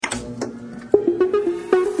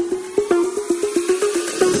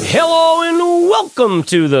Hello and welcome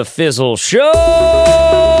to the Fizzle Show. All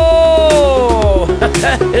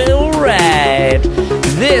right,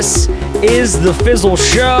 this is the Fizzle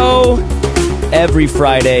Show. Every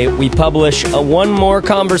Friday, we publish one more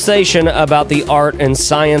conversation about the art and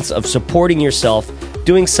science of supporting yourself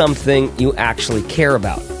doing something you actually care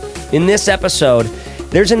about. In this episode,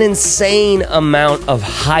 there's an insane amount of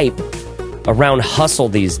hype around hustle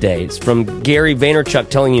these days, from Gary Vaynerchuk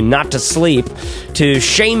telling you not to sleep to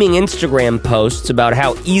shaming Instagram posts about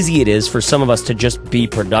how easy it is for some of us to just be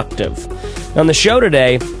productive. On the show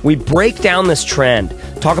today, we break down this trend,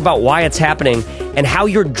 talk about why it's happening, and how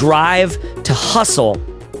your drive to hustle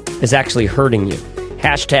is actually hurting you.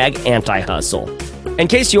 Hashtag Antihustle. In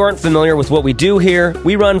case you aren't familiar with what we do here,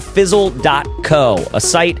 we run Fizzle.co, a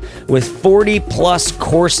site with 40-plus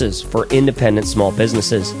courses for independent small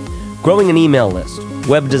businesses. Growing an email list,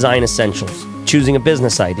 web design essentials, choosing a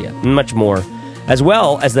business idea, and much more, as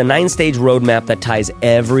well as the 9-stage roadmap that ties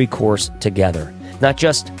every course together. Not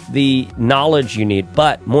just the knowledge you need,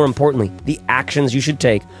 but more importantly, the actions you should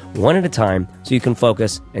take one at a time so you can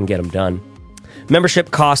focus and get them done. Membership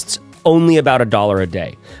costs only about $1 a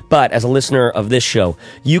day. But as a listener of this show,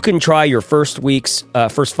 you can try your first 5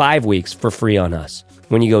 weeks for free on us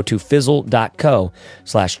when you go to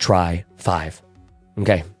fizzle.co/try5.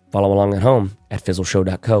 Okay. Follow along at home at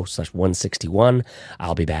fizzleshow.co/161.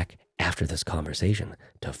 I'll be back after this conversation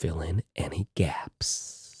to fill in any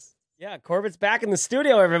gaps. Yeah, Corbett's back in the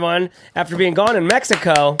studio, everyone, after being gone in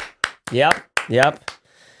Mexico. Yep.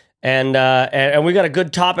 And we got a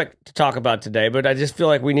good topic to talk about today, but I just feel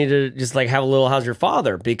like we need to just like have a little how's your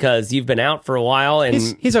father, because you've been out for a while and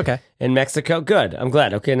he's okay in Mexico. Good. I'm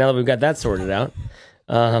glad. Okay, now that we've got that sorted out.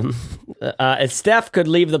 Steph could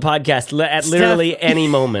leave the podcast at literally any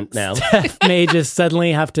moment now. Steph may just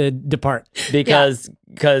suddenly have to depart because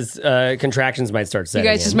contractions might start setting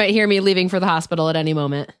in. You guys just might hear me leaving for the hospital at any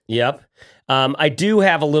moment. Yep. I do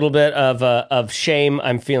have a little bit of shame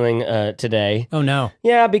I'm feeling today. Oh no.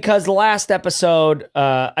 Yeah, because the last episode,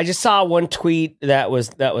 I just saw one tweet that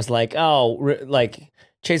was like,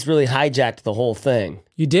 Chase really hijacked the whole thing.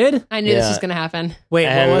 You did? I knew this was going to happen. Wait,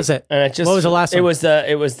 what was it? And what was the last one? It was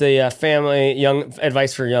the family young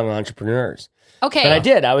advice for young entrepreneurs. Okay. And I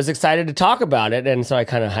did. I was excited to talk about it, and so I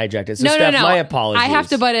kind of hijacked it. So, No. my apologies. I have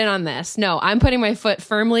to butt in on this. No, I'm putting my foot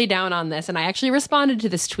firmly down on this, and I actually responded to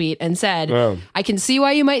this tweet and said, I can see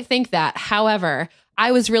why you might think that. However,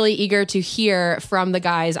 I was really eager to hear from the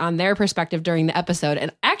guys on their perspective during the episode.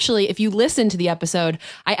 And actually, if you listen to the episode,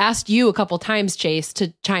 I asked you a couple times, Chase,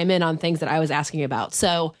 to chime in on things that I was asking about.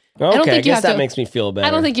 So I don't think that makes me feel better. I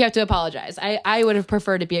don't think you have to apologize. I would have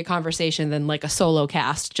preferred it be a conversation than like a solo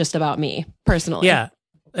cast just about me personally. Yeah.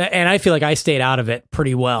 And I feel like I stayed out of it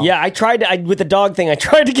pretty well. Yeah, I tried to, with the dog thing, I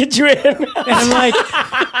tried to get you in. and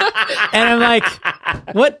I'm like,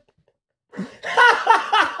 what?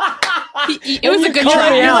 It was a good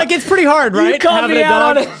try. You're like, it's pretty hard, right? You called me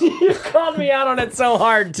out on it. You called me out on it so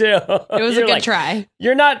hard too. It was a good try.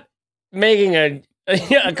 You're not making a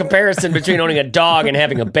comparison between owning a dog and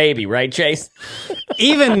having a baby, right, Chase?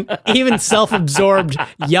 Even self-absorbed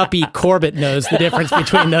yuppie Corbett knows the difference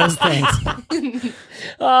between those things.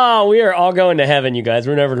 Oh, we are all going to heaven, you guys.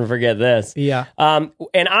 We're never going to forget this. Yeah.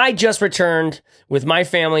 And I just returned with my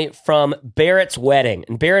family from Barrett's wedding.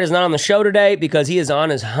 And Barrett is not on the show today because he is on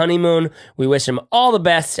his honeymoon. We wish him all the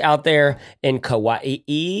best out there in Kauai. And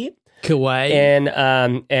he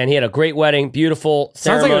had a great wedding, beautiful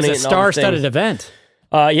ceremony. Sounds like it was a star-studded event.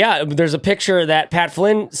 Yeah, there's a picture that Pat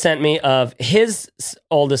Flynn sent me of his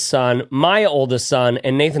oldest son, my oldest son,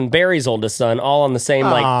 and Nathan Barry's oldest son, all on the same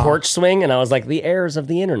porch swing, and I was like, the heirs of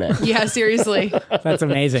the internet. Yeah, seriously. That's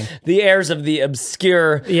amazing. The heirs of the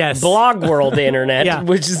obscure blog world internet,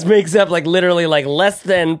 which makes up literally less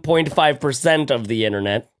than 0.5% of the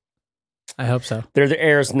internet. I hope so. They're the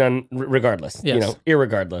heirs, regardless. Yes.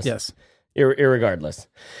 Irregardless. Yes. Irregardless.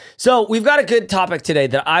 So we've got a good topic today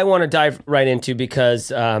that I want to dive right into because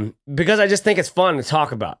I just think it's fun to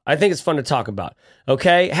talk about.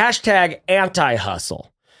 Okay? Hashtag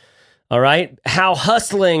anti-hustle. All right? How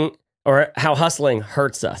hustling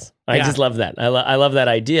hurts us. I just love that. I love that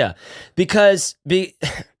idea because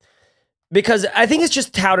I think it's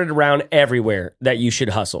just touted around everywhere that you should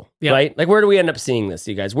hustle, right? Like, where do we end up seeing this,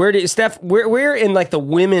 you guys? Steph, where in the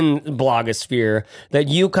women blogosphere that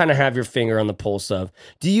you kind of have your finger on the pulse of?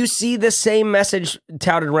 Do you see the same message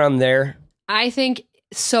touted around there? I think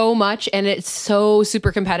so much, and it's so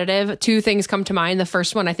super competitive. Two things come to mind. The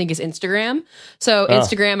first one, I think, is Instagram. So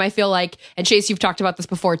Instagram, I feel like, and Chase, you've talked about this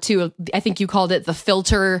before too. I think you called it the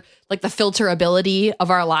filter like the filterability of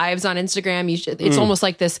our lives on Instagram. It's almost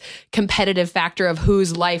like this competitive factor of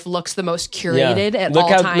whose life looks the most curated at all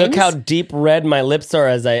times. Look how deep red my lips are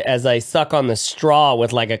as I suck on the straw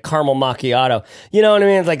with like a caramel macchiato. You know what I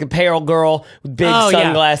mean? It's like a pale girl with big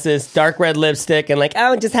sunglasses, dark red lipstick, and like,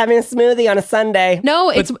 oh, just having a smoothie on a Sunday. No,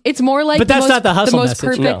 it's more like but that's not the hustle most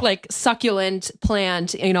message. perfect like succulent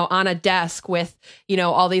plant, on a desk with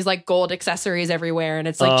all these like gold accessories everywhere, and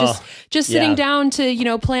it's like just sitting down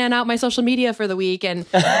to plan out my social media for the week and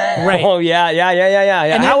right. Oh yeah.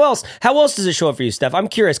 And how else does it show up for you, Steph? I'm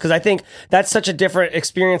curious because I think that's such a different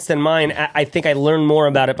experience than mine. I think I learned more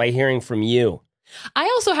about it by hearing from you. I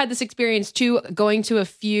also had this experience too, going to a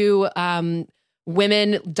few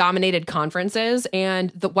women-dominated conferences,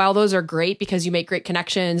 and while those are great because you make great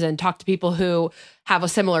connections and talk to people who have a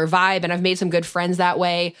similar vibe, and I've made some good friends that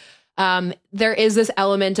way, there is this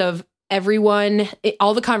element of everyone,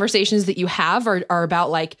 all the conversations that you have are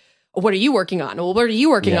about like, what are you working on? Well, what are you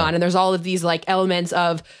working on? And there's all of these like elements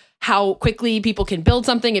of how quickly people can build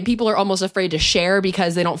something, and people are almost afraid to share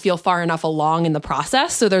because they don't feel far enough along in the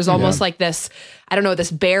process. So there's almost like this,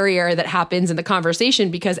 this barrier that happens in the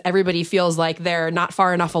conversation because everybody feels like they're not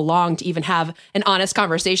far enough along to even have an honest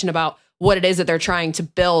conversation about what it is that they're trying to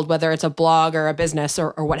build, whether it's a blog or a business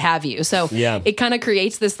or what have you. So it kind of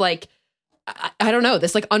creates this like, I don't know,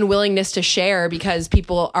 this like unwillingness to share because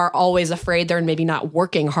people are always afraid they're maybe not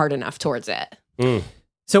working hard enough towards it.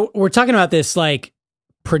 So we're talking about this like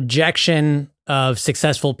projection of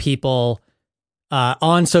successful people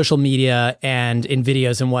on social media and in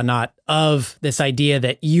videos and whatnot, of this idea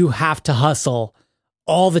that you have to hustle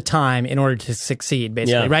all the time in order to succeed,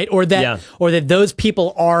 basically, right? Or that those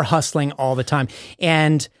people are hustling all the time.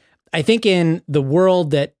 And I think in the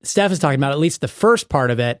world that Steph is talking about, at least the first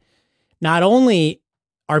part of it, not only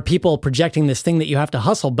are people projecting this thing that you have to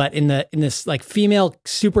hustle, but in this like female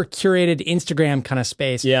super curated Instagram kind of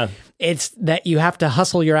space, it's that you have to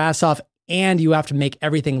hustle your ass off and you have to make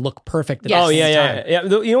everything look perfect. Yeah.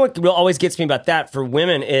 You know what always gets me about that for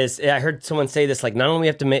women is, I heard someone say this, like, not only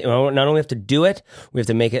have to do it, we have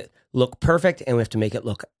to make it look perfect, and we have to make it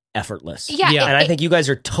look effortless. And I think you guys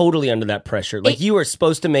are totally under that pressure. Like, you are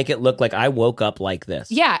supposed to make it look like I woke up like this.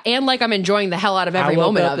 Yeah, and like I'm enjoying the hell out of every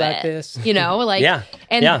moment of it. This.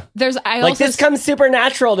 There's this comes super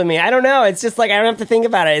natural to me. I don't know. It's just like I don't have to think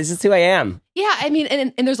about it. It's just who I am. Yeah, I mean,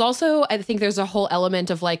 and there's also, I think there's a whole element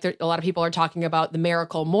of like, a lot of people are talking about the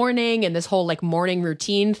miracle morning, and this whole like morning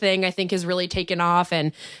routine thing I think has really taken off.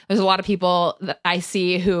 And there's a lot of people that I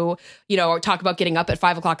see who, talk about getting up at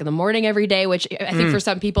 5 o'clock in the morning every day, which I think for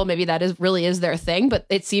some people, maybe that really is their thing. But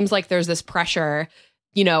it seems like there's this pressure,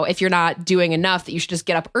 if you're not doing enough, that you should just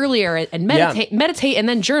get up earlier and meditate and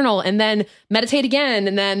then journal and then meditate again.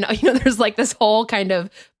 And then, there's like this whole kind of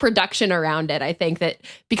production around it, I think, that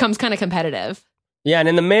becomes kind of competitive. Yeah, and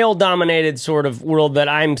in the male-dominated sort of world that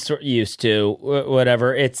I'm used to,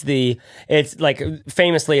 whatever, it's like,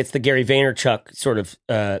 famously, it's the Gary Vaynerchuk sort of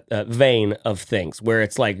vein of things, where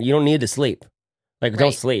it's like, you don't need to sleep. Like,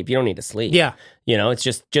 don't sleep. You don't need to sleep. Yeah. It's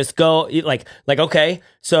just go, like, okay,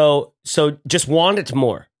 so just want it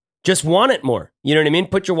more. Just want it more. You know what I mean?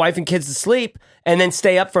 Put your wife and kids to sleep and then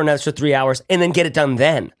stay up for an extra 3 hours and then get it done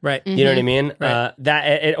then. Right. You know what I mean?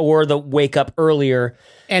 Right. Or the wake up earlier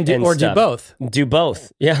do both. Do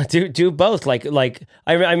both. Yeah, do both. Like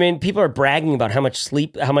I mean, people are bragging about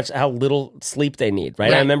how little sleep they need,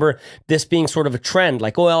 right? I remember this being sort of a trend.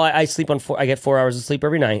 Like, well, I sleep I get 4 hours of sleep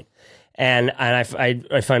every night. And I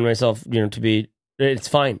find myself, to be, it's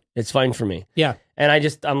fine. It's fine for me. Yeah. And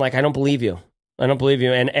I'm like, I don't believe you.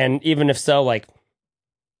 And even if so, like,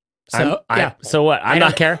 so what? I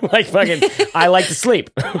don't care. Like, fucking, I like to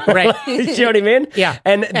sleep. Right. You know what I mean? Yeah.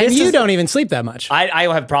 And you don't even sleep that much.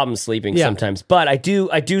 I have problems sleeping sometimes, but I do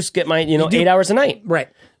get my, 8 hours a night. Right.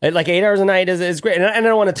 Like 8 hours a night is great. And I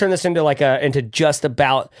don't want to turn this into into just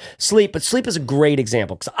about sleep, but sleep is a great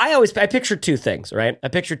example. Because I picture two things, right? I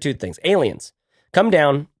picture two things. Aliens come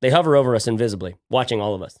down, they hover over us invisibly, watching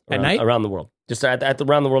all of us at night around the world, just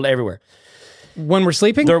around the world, everywhere. When we're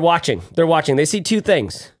sleeping? They're watching. They see two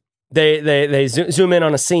things. They zoom in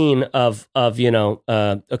on a scene of a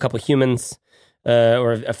couple of humans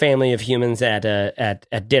or a family of humans at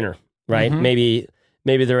dinner, right? Mm-hmm.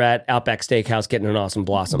 Maybe they're at Outback Steakhouse getting an awesome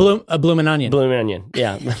blossom. A blooming onion. Blooming onion,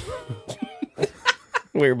 yeah.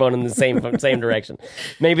 We were both in the same direction.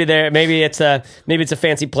 Maybe it's a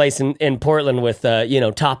fancy place in Portland with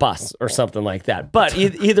tapas or something like that. But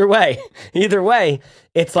either way,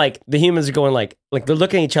 it's like the humans are going like they're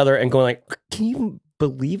looking at each other and going like, can you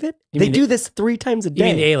believe it? You They mean do this 3 times a day. You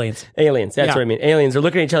mean the aliens? Aliens, that's Yeah. what I mean. Aliens are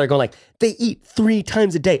looking at each other going like, they eat 3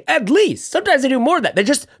 times a day, at least. Sometimes they do more than that. They're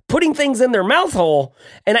just putting things in their mouth hole,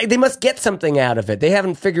 and they must get something out of it. They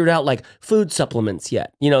haven't figured out like food supplements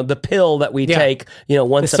yet. You know, the pill that we take, you know,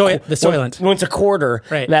 once the Soylent. once a quarter,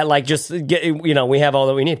 Right. that like just get, you know, we have all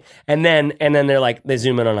that we need. And then they're like, they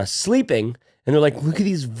zoom in on us sleeping, and they're like, look at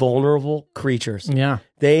these vulnerable creatures. Yeah.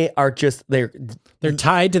 They are just, they're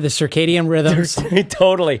tied to the circadian rhythms.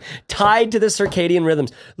 totally tied to the circadian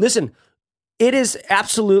rhythms. Listen, it is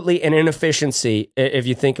absolutely an inefficiency, if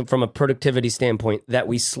you think from a productivity standpoint, that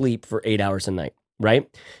we sleep for 8 hours a night, right?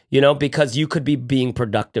 You know, because you could be being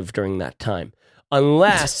productive during that time.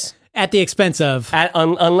 Unless... At the expense of at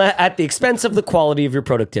the expense of the quality of your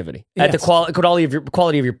productivity, at the quality of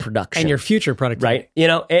your production and your future productivity, right? You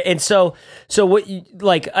know, and so what you,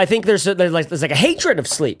 like I think there's like a hatred of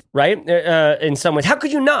sleep, right? In some ways, how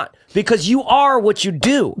could you not? Because you are what you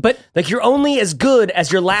do, but like you're only as good as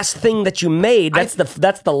your last thing that you made. That's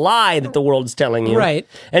the lie that the world's telling you, right?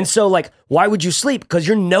 And so like, why would you sleep? Because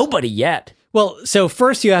you're nobody yet. Well, so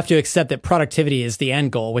first you have to accept that productivity is the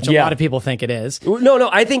end goal, which a lot of people think it is. No,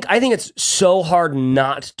 I think it's so hard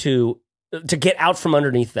not to get out from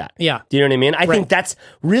underneath that. Yeah. Do you know what I mean? I think that's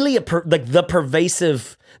really the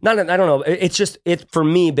pervasive, I don't know. It's for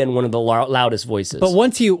me been one of the loudest voices. But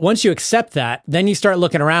once you accept that, then you start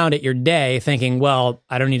looking around at your day thinking, well,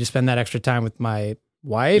 I don't need to spend that extra time with my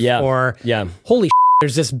wife or holy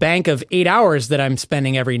there's this bank of 8 hours that I'm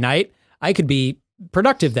spending every night. I could be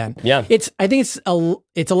productive then. Yeah. I think it's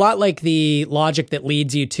a lot like the logic that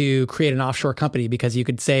leads you to create an offshore company because you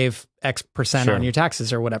could save X% on your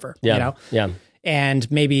taxes or whatever. Yeah. You know? Yeah.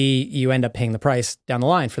 And maybe you end up paying the price down the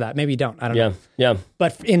line for that. Maybe you don't. I don't know. Yeah.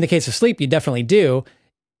 But in the case of sleep, you definitely do.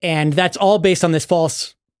 And that's all based on this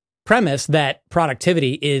false premise that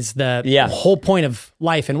productivity is the whole point of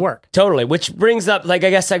life and work. Totally. Which brings up, like,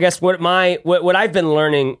 I guess what I've been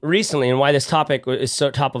learning recently and why this topic is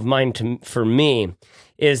so top of mind for me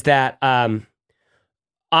is that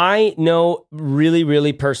I know really,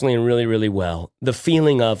 really personally and really, really well the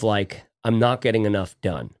feeling of like, I'm not getting enough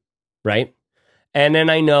done. Right. And then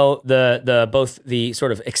I know the both the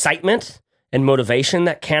sort of excitement and motivation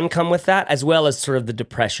that can come with that, as well as sort of the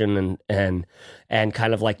depression and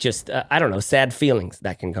kind of like just, I don't know, sad feelings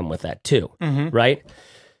that can come with that too, right?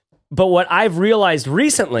 But what I've realized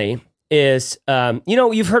recently is,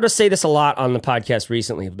 you've heard us say this a lot on the podcast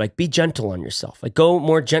recently, like be gentle on yourself, like go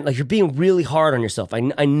more gentle, like you're being really hard on yourself.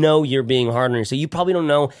 I know you're being hard on yourself. You probably don't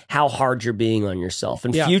know how hard you're being on yourself.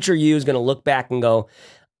 And future you is going to look back and go,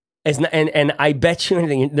 and I bet you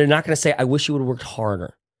anything, they're not going to say, I wish you would have worked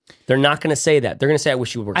harder. They're not going to say that. They're going to say, I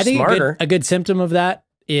wish you would work smarter. A good symptom of that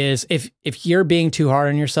is if you're being too hard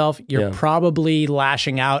on yourself, you're probably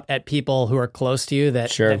lashing out at people who are close to you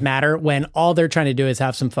that matter when all they're trying to do is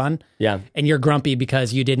have some fun. Yeah. And you're grumpy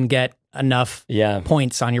because you didn't get enough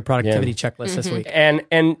points on your productivity checklist this week. And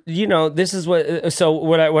this is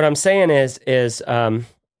what I'm saying is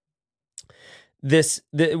this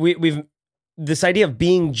idea of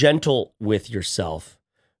being gentle with yourself,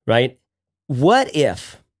 right? What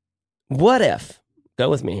if, go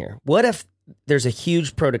with me here, what if there's a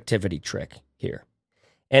huge productivity trick here?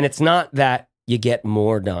 And it's not that you get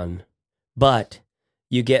more done, but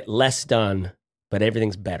you get less done, but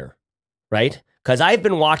everything's better, right? Because I've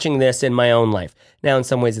been watching this in my own life. Now, in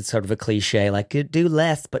some ways, it's sort of a cliche, like do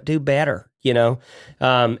less, but do better, and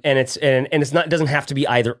it doesn't have to be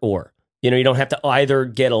either or. You don't have to either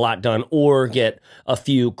get a lot done or get a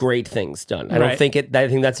few great things done. I think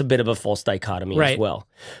that's a bit of a false dichotomy as well.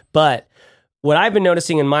 But what I've been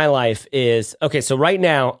noticing in my life is, okay, so right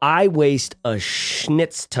now I waste a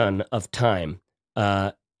schnitz ton of time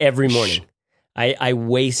every morning. I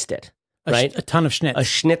waste it. Right, a ton of schnitz. A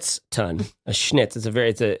schnitz ton. A schnitz. It's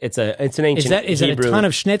an ancient. Is it a ton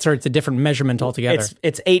of schnitz or it's a different measurement altogether?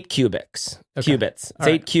 It's 8 cubics. Okay. Cubits. It's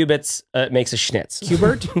 8 cubits makes a schnitz.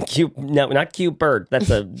 Cubert? No, not Cubert.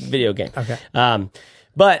 That's a video game. Okay.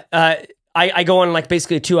 But I go on like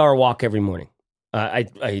basically a 2-hour walk every morning. I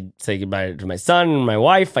say goodbye to my son and my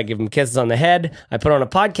wife. I give them kisses on the head. I put on a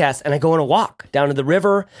podcast and I go on a walk down to the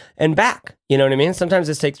river and back. You know what I mean? Sometimes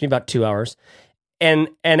this takes me about 2 hours. And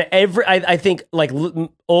I think like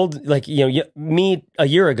old, like, me a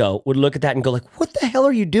year ago would look at that and go like, what the hell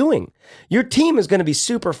are you doing? Your team is going to be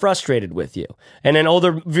super frustrated with you. And an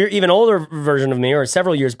even older version of me, or a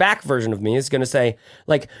several years back version of me, is going to say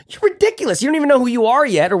like, you're ridiculous. You don't even know who you are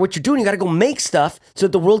yet or what you're doing. You got to go make stuff so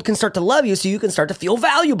that the world can start to love you, so you can start to feel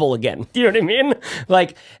valuable again. You know what I mean?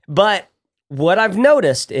 Like, but what I've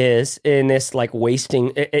noticed is in this like wasting,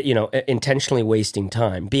 intentionally wasting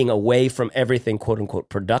time, being away from everything, quote unquote,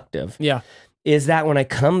 productive. Yeah. Is that when I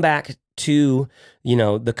come back to,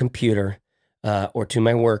 the computer or to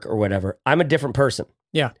my work or whatever, I'm a different person.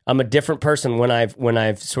 Yeah. I'm a different person when I've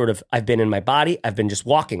been in my body. I've been just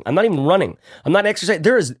walking. I'm not even running. I'm not exercising.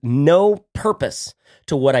 There is no purpose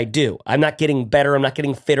to what I do. I'm not getting better. I'm not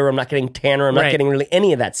getting fitter. I'm not getting tanner. I'm not getting really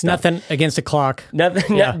any of that stuff. Nothing against a clock.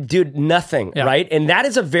 Nothing, dude, nothing. Yeah. Right. And that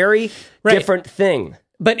is a very different thing.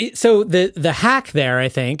 But so the hack there, I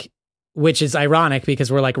think, which is ironic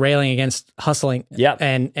because we're like railing against hustling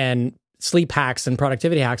and sleep hacks and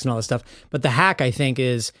productivity hacks and all this stuff. But the hack, I think,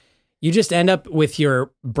 is you just end up with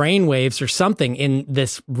your brain waves or something in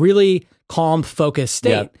this really calm, focused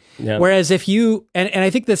state. Yeah. Whereas if you, and I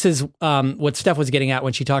think this is what Steph was getting at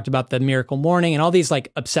when she talked about the miracle morning and all these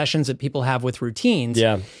like obsessions that people have with routines,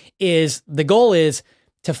 is the goal is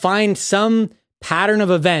to find some pattern of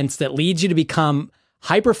events that leads you to become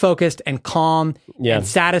hyper-focused and calm and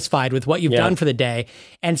satisfied with what you've done for the day.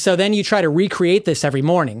 And so then you try to recreate this every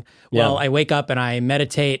morning. Well, I wake up and I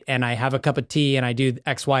meditate and I have a cup of tea and I do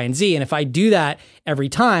X, Y, and Z. And if I do that every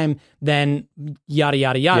time, then yada,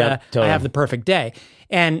 yada, yada, totally. I have the perfect day.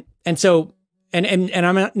 And so, and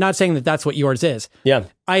I'm not saying that that's what yours is. Yeah.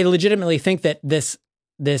 I legitimately think that this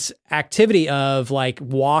activity of like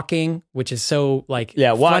walking, which is so like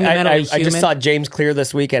fundamentally I just saw James Clear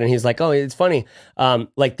this weekend, and he's like, "Oh, it's funny.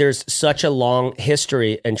 Like there's such a long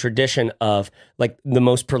history and tradition of like the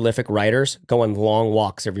most prolific writers go on long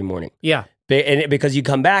walks every morning. Yeah, because you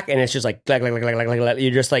come back and it's just like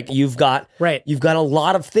you're just like you've got a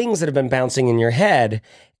lot of things that have been bouncing in your head."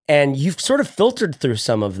 And you've sort of filtered through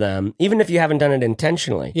some of them, even if you haven't done it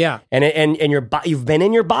intentionally. Yeah. And you've been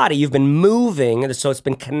in your body, you've been moving, so it's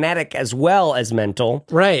been kinetic as well as mental.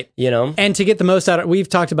 Right. And to get the most out of, we've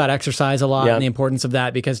talked about exercise a lot and the importance of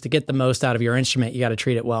that, because to get the most out of your instrument, you got to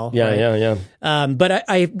treat it well. Yeah. But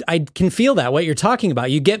I can feel that, what you're talking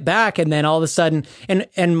about. You get back and then all of a sudden,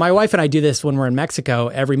 and my wife and I do this when we're in Mexico.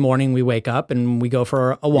 Every morning we wake up and we go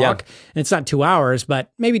for a walk. And it's not 2 hours,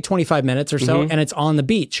 but maybe 25 minutes or so. And it's on the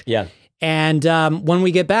beach. Yeah. And when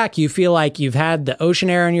we get back, you feel like you've had the ocean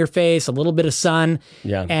air in your face, a little bit of sun.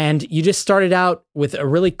 Yeah. And you just started out with a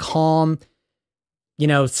really calm,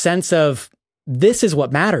 sense of this is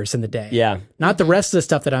what matters in the day. Yeah. Not the rest of the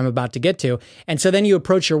stuff that I'm about to get to. And so then you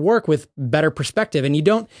approach your work with better perspective. And you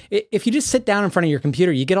don't, if you just sit down in front of your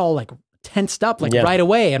computer, you get all like tensed up like right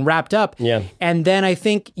away and wrapped up. Yeah. And then I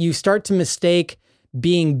think you start to mistake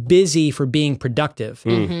being busy for being productive.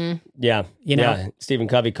 Yeah. Stephen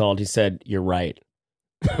Covey called. He said, "You're right."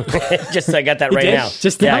 I got that right now.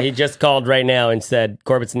 Just now? He just called right now and said,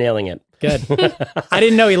 "Corbett's nailing it." Good. I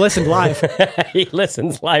didn't know he listened live. He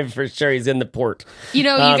listens live for sure. He's in the port. You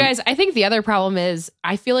guys, I think the other problem is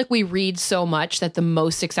I feel like we read so much that the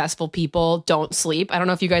most successful people don't sleep. I don't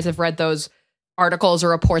know if you guys have read those articles or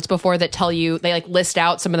reports before that tell you, they like list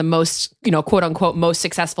out some of the most, quote unquote, most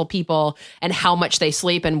successful people and how much they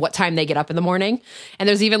sleep and what time they get up in the morning. And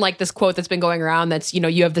there's even like this quote that's been going around that's,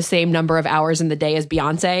 you have the same number of hours in the day as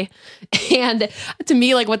Beyonce. And to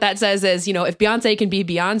me, like what that says is, if Beyonce can be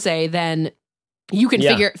Beyonce, then you can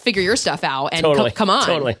figure your stuff out and come on,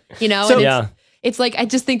 totally. It's like, I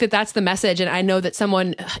just think that that's the message. And I know that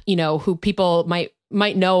someone, who people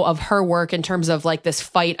might know of her work in terms of like this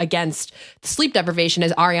fight against sleep deprivation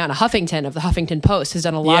is Ariana Huffington of the Huffington Post, has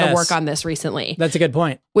done a lot of work on this recently. That's a good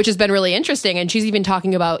point. Which has been really interesting. And she's even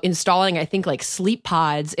talking about installing, I think, like sleep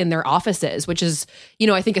pods in their offices, which is,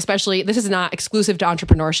 I think especially, this is not exclusive to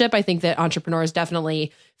entrepreneurship. I think that entrepreneurs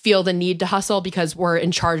definitely feel the need to hustle because we're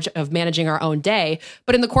in charge of managing our own day.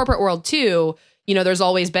 But in the corporate world too, there's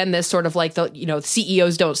always been this sort of like the,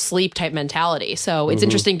 CEOs don't sleep type mentality. So it's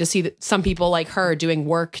interesting to see that some people like her doing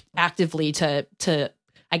work actively to,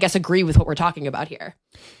 I guess, agree with what we're talking about here.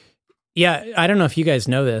 Yeah. I don't know if you guys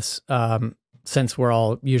know this, since we're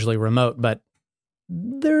all usually remote, but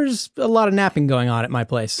there's a lot of napping going on at my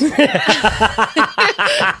place.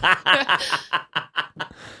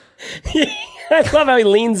 I love how he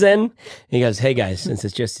leans in. He goes, "Hey guys, since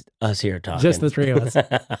it's just us here talking, just the three of us."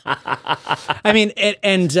 I mean,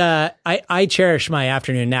 I cherish my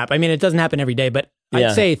afternoon nap. I mean, it doesn't happen every day, but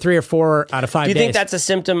I'd say 3 or 4 out of 5 days. Do you think that's a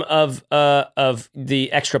symptom of the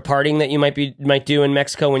extra partying that you might do in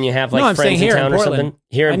Mexico when you have like friends in town or something?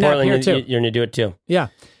 Here in Portland, you're going to do it too. Yeah.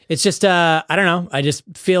 It's just, I don't know. I just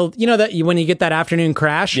feel, that when you get that afternoon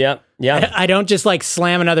crash, I don't just like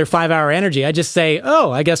slam another 5-hour energy. I just say,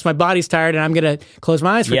 oh, I guess my body's tired and I'm going to close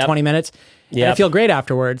my eyes for 20 minutes. and I feel great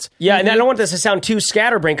afterwards. Yeah, and I don't want this to sound too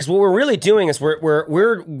scatterbrained, because what we're really doing is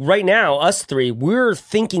we're right now, us three, we're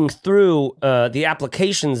thinking through the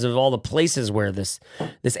applications of all the places where this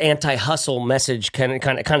anti-hustle message kind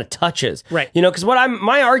of touches. Right. You know, because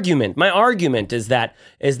my argument is that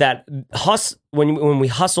when we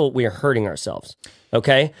hustle, we are hurting ourselves.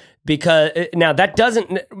 Okay? Because now that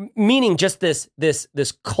doesn't meaning just this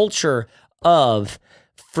culture of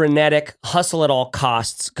frenetic hustle at all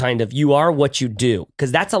costs kind of, you are what you do,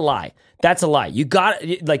 because that's a lie. That's a lie. We got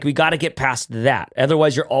to get past that.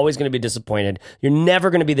 Otherwise, you're always going to be disappointed. You're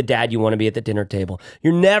never going to be the dad you want to be at the dinner table.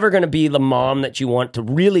 You're never going to be the mom that you want to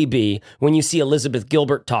really be when you see Elizabeth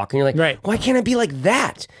Gilbert talk. And you're like, right. Why can't I be like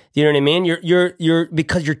that? You know what I mean? You're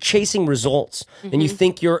because you're chasing results, and you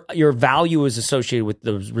think your value is associated with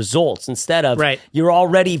those results instead of you're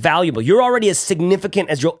already valuable. You're already as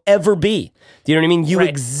significant as you'll ever be. Do you know what I mean? You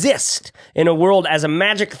exist in a world as a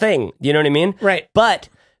magic thing. Do you know what I mean? Right.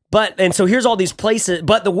 And so here's all these places,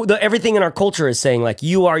 but everything in our culture is saying, like,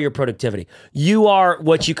 you are your productivity. You are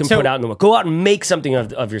what you can put out in the world. Go out and make something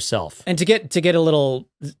of yourself. And to get a little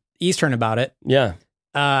Eastern about it,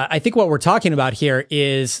 I think what we're talking about here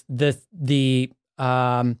is the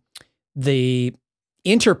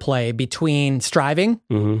interplay between striving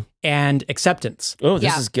and acceptance. Oh,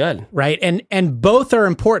 this is good, right? And both are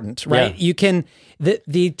important, right? You can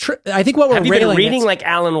I think what we're have you been reading like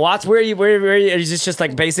Alan Watts? Where are you? Is this just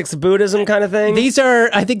like basics of Buddhism kind of thing?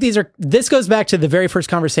 This goes back to the very first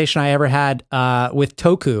conversation I ever had with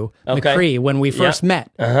Toku McCree when we first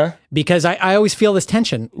met, because I always feel this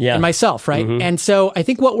tension in myself, right? And so I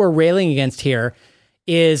think what we're railing against here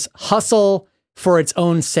is hustle for its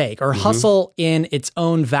own sake, or hustle in its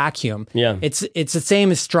own vacuum. Yeah. It's the same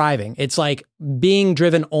as striving. It's like being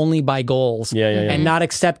driven only by goals and not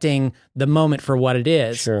accepting the moment for what it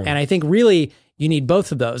is. Sure. And I think really you need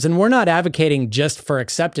both of those. And we're not advocating just for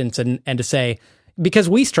acceptance and to say, because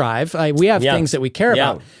we strive, we have things that we care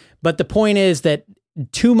about. But the point is that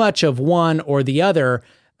too much of one or the other,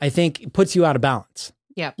 I think, puts you out of balance.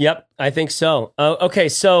 Yep, I think so. Okay,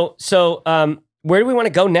 so where do we want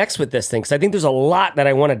to go next with this thing? Because I think there's a lot that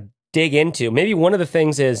I want to dig into. Maybe one of the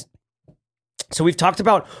things is, so we've talked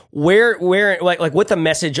about where like what the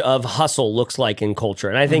message of hustle looks like in culture.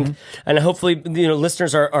 And I think, and hopefully,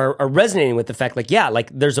 listeners are resonating with the fact, like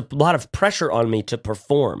there's a lot of pressure on me to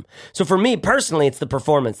perform. So for me personally, it's the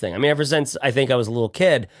performance thing. I mean, ever since I think I was a little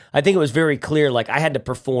kid, I think it was very clear, like I had to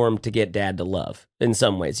perform to get dad to love in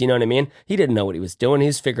some ways. You know what I mean? He didn't know what he was doing. He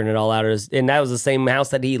was figuring it all out. And that was the same house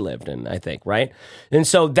that he lived in, I think, right? And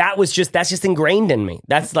so that's just ingrained in me.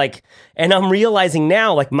 That's like, and I'm realizing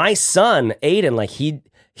now, like my son, Aiden, like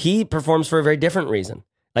he performs for a very different reason.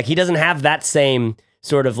 Like he doesn't have that same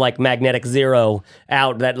sort of like magnetic zero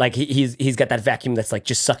out that like he's got that vacuum that's like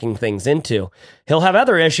just sucking things into. He'll have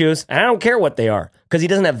other issues, and I don't care what they are, because he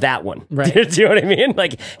doesn't have that one. Right. Do you know what I mean?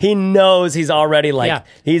 Like he knows he's already like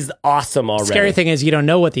he's awesome already. Scary thing is you don't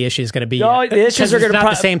know what the issue is going to be. No, the issues are going to be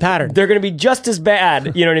the same pattern. They're going to be just as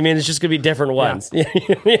bad. You know what I mean? It's just going to be different ones.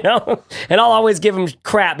 You know, and I'll always give him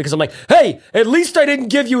crap because I'm like, hey, at least I didn't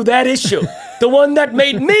give you that issue, the one that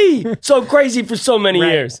made me so crazy for so many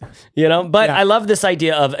years. You know, but I love this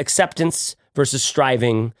idea of acceptance versus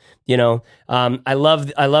striving. You know, I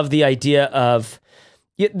love the idea of.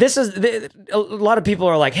 This is a lot of people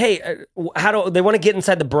are like, hey, how do they want to get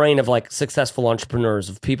inside the brain of like successful entrepreneurs,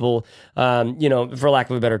 of people, for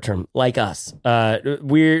lack of a better term, like us. I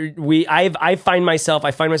find myself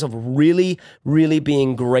really, really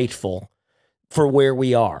being grateful for where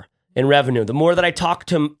we are in revenue. The more that I talk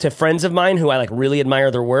to friends of mine who I like really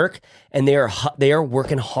admire their work, and they are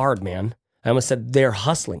working hard, man. I almost said they're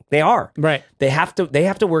hustling. They are. Right. They have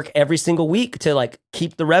to work every single week to like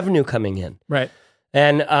keep the revenue coming in. Right.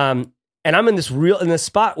 And I'm in this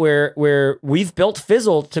spot where we've built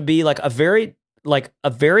Fizzle to be like a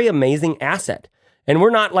very amazing asset, and we're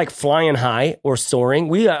not like flying high or soaring.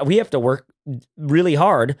 We have to work really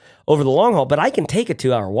hard over the long haul, but I can take a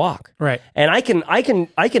 2-hour walk, right? And I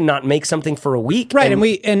can not make something for a week, right?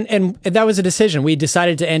 And that was a decision. We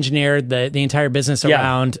decided to engineer the entire business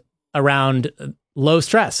around low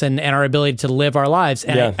stress and our ability to live our lives.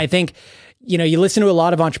 And I think you listen to a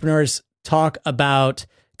lot of entrepreneurs talk about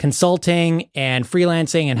consulting and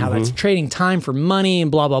freelancing and how that's trading time for money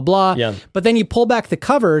and blah, blah, blah. Yeah. But then you pull back the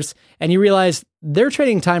covers and you realize they're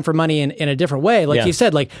trading time for money in a different way. Like you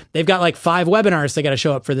said, like they've got like 5 webinars they got to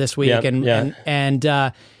show up for this week and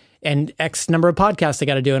X number of podcasts they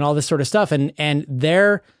got to do and all this sort of stuff. And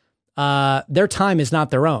they're their time is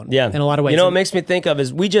not their own. Yeah. In a lot of ways. You know what it makes me think of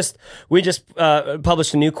is we just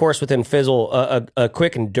published a new course within Fizzle, a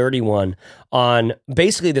quick and dirty one on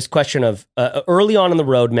basically this question of early on in the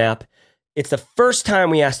roadmap. It's the first time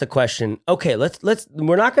we ask the question, okay,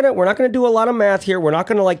 we're not gonna do a lot of math here. We're not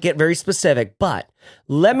gonna like get very specific, but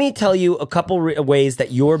let me tell you a couple ways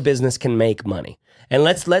that your business can make money. And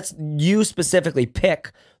let's you specifically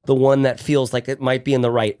pick the one that feels like it might be in the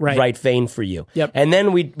right vein for you. Yep. And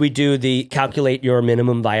then we do the calculate your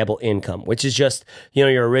minimum viable income, which is just,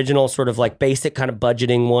 your original sort of like basic kind of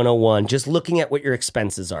budgeting 101, just looking at what your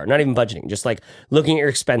expenses are. Not even budgeting, just like looking at your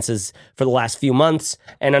expenses for the last few months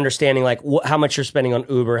and understanding like how much you're spending on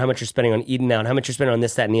Uber, how much you're spending on eating out, how much you're spending on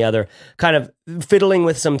this, that, and the other, kind of fiddling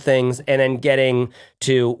with some things and then getting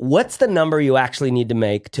to what's the number you actually need to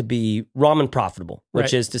make to be ramen profitable,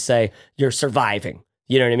 which is to say you're surviving.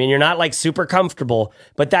 You know what I mean? You're not like super comfortable,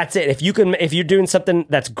 but that's it. If you're doing something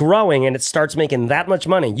that's growing and it starts making that much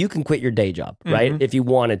money, you can quit your day job, right? If you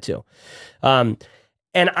wanted to. And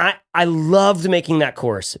I loved making that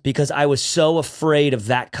course because I was so afraid of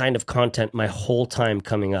that kind of content my whole time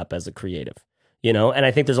coming up as a creative, And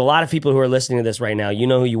I think there's a lot of people who are listening to this right now, you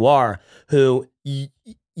know who you are, who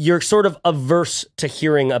you're sort of averse to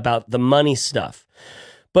hearing about the money stuff.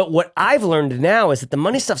 But what I've learned now is that the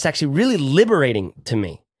money stuff's actually really liberating to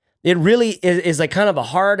me. It really is like kind of a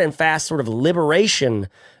hard and fast sort of liberation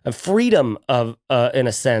of freedom of, in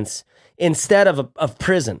a sense, instead of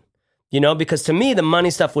prison, because to me, the money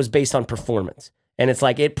stuff was based on performance. And it's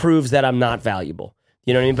like, it proves that I'm not valuable.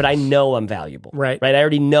 You know what I mean? But I know I'm valuable. Right. I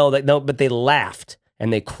already know that. No, but they laughed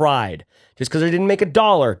and they cried. Just because I didn't make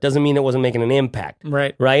 $1 doesn't mean it wasn't making an impact.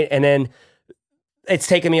 Right. And then it's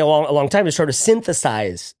taken me a long time to sort of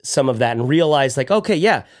synthesize some of that and realize like, okay,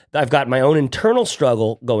 yeah, I've got my own internal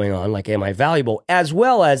struggle going on. Like, am I valuable? As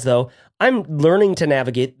well as though I'm learning to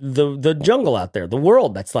navigate the jungle out there, the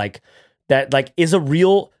world that is a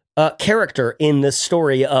real character in the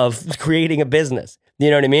story of creating a business. You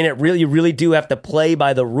know what I mean? You really do have to play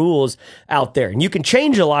by the rules out there. And you can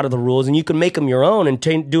change a lot of the rules and you can make them your own and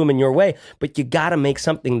do them in your way, but you got to make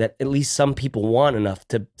something that at least some people want enough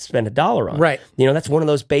to spend $1 on. Right. That's one of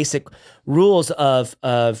those basic rules of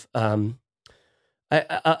the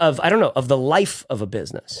life of a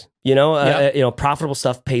business. Profitable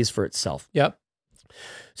stuff pays for itself. Yep.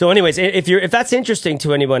 So anyways, if that's interesting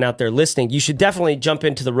to anyone out there listening, you should definitely jump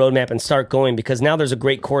into the roadmap and start going, because now there's a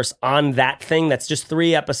great course on that thing that's just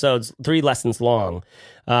 3 lessons long.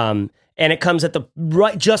 And it comes at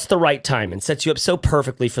just the right time and sets you up so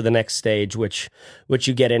perfectly for the next stage, which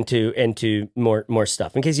you get into more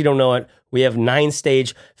stuff. In case you don't know it, we have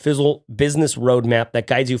 9-stage Fizzle business roadmap that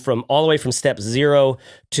guides you from all the way from step 0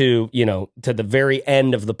 to the very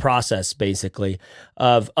end of the process, basically,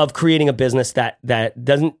 of creating a business that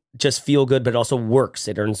doesn't just feel good, but also works.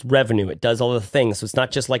 It earns revenue. It does all the things. So it's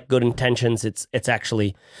not just like good intentions. It's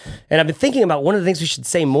actually, and I've been thinking about one of the things we should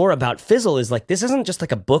say more about Fizzle is like, this isn't just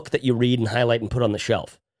like a book that you read and highlight and put on the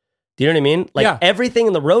shelf. Do you know what I mean? Like everything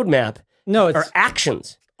in the roadmap are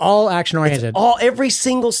actions. All action oriented. Every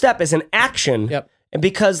single step is an action. Yep. And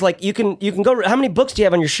because like you can go, how many books do you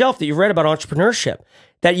have on your shelf that you've read about entrepreneurship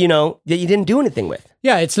that that you didn't do anything with?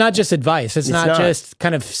 Yeah, it's not just advice. It's not just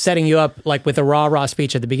kind of setting you up like with a raw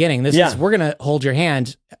speech at the beginning. This is, we're going to hold your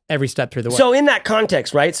hand every step through the way. So in that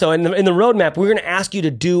context, right? So in the roadmap, we're going to ask you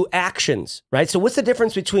to do actions, right? So what's the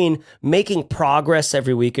difference between making progress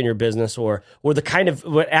every week in your business or the kind of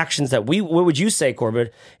actions that what would you say,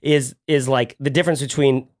 Corbett, is like the difference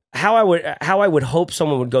between how I would hope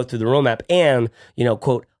someone would go through the roadmap and,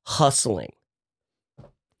 quote, hustling.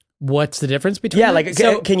 What's the difference between them? Like,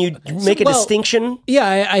 can you make a distinction?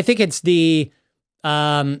 Yeah, I think it's the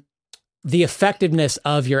effectiveness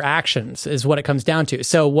of your actions is what it comes down to.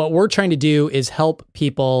 So what we're trying to do is help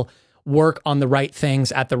people work on the right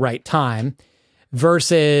things at the right time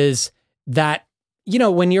versus that,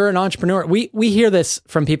 when you're an entrepreneur, we hear this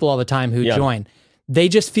from people all the time who join. They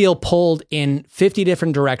just feel pulled in 50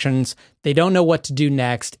 different directions. They don't know what to do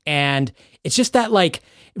next. And it's just that like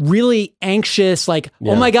really anxious, like,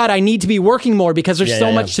 oh my God, I need to be working more because there's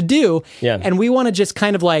so much to do. Yeah. And we want to just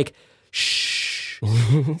kind of like, shh.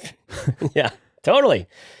 Yeah, totally.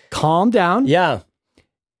 Calm down. Yeah.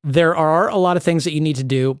 There are a lot of things that you need to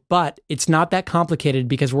do, but it's not that complicated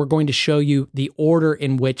because we're going to show you the order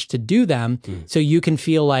in which to do them so you can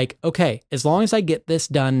feel like, okay, as long as I get this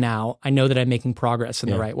done now, I know that I'm making progress in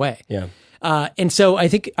the right way. Yeah. And so I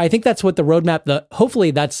think that's what the roadmap, hopefully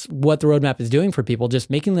that's what the roadmap is doing for people, just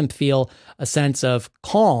making them feel a sense of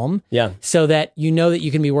calm so that you know that you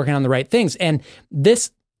can be working on the right things. And this,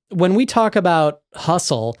 when we talk about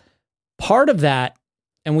hustle, part of that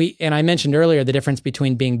and I mentioned earlier the difference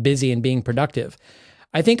between being busy and being productive.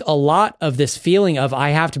 I think a lot of this feeling of I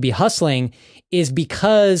have to be hustling is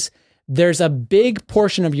because there's a big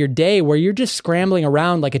portion of your day where you're just scrambling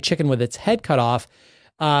around like a chicken with its head cut off,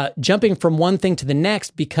 jumping from one thing to the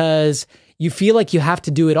next because you feel like you have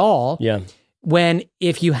to do it all. Yeah. When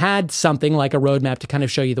if you had something like a roadmap to kind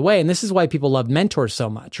of show you the way, and this is why people love mentors so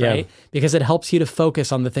much, right? Because it helps you to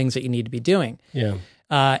focus on the things that you need to be doing. Yeah.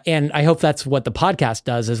 And I hope that's what the podcast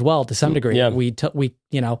does as well to some degree. Yeah. We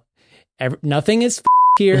nothing is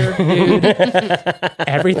here, dude.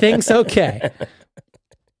 Everything's okay.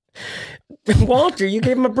 Walter, you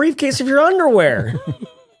gave him a briefcase of your underwear.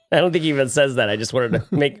 I don't think he even says that. I just wanted to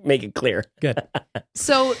make it clear. Good.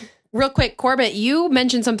 So real quick, Corbett, you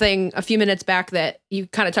mentioned something a few minutes back that you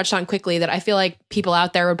kind of touched on quickly that I feel like people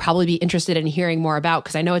out there would probably be interested in hearing more about,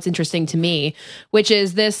 because I know it's interesting to me, which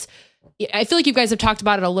is this. I feel like you guys have talked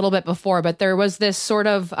about it a little bit before, but there was this sort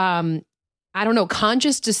of,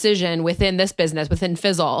 conscious decision within this business, within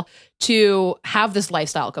Fizzle, to have this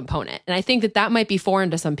lifestyle component. And I think that might be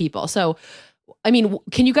foreign to some people. So, I mean,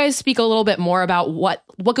 can you guys speak a little bit more about what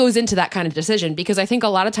goes into that kind of decision? Because I think a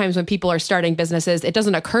lot of times when people are starting businesses, it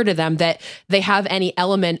doesn't occur to them that they have any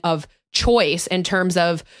element of choice in terms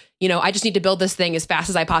of, I just need to build this thing as fast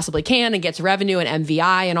as I possibly can and gets revenue and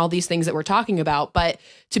MVI and all these things that we're talking about. But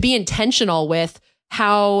to be intentional with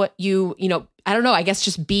how you I guess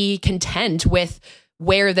just be content with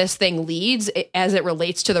where this thing leads as it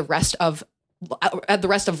relates to the rest of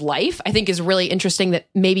life, I think is really interesting that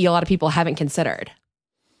maybe a lot of people haven't considered.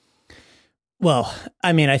 Well,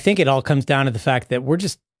 I mean, I think it all comes down to the fact that we're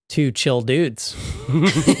just two chill dudes.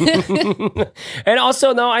 And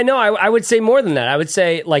also, no, I know I would say more than that. I would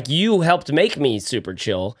say, like, you helped make me super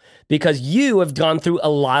chill because you have gone through a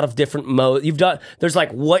lot of different modes. There's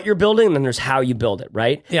like what you're building, and then there's how you build it,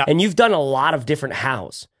 right? Yeah. And you've done a lot of different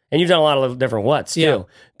hows. And you've done a lot of different whats, too. Yeah.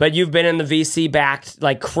 But you've been in the VC-backed,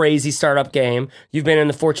 like, crazy startup game. You've been in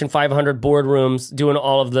the Fortune 500 boardrooms doing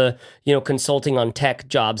all of the, consulting on tech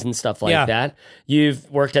jobs and stuff like that.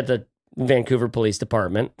 You've worked at the Vancouver Police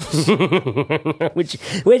Department, which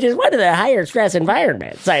is one of the higher stress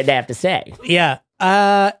environments, I'd have to say. Yeah.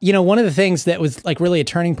 One of the things that was, like, really a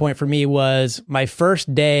turning point for me was my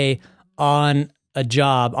first day on a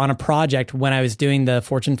job, on a project when I was doing the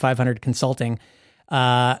Fortune 500 consulting.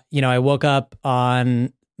 I woke up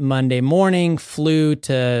on Monday morning, flew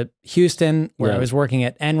to Houston where I was working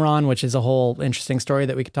at Enron, which is a whole interesting story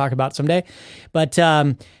that we could talk about someday. But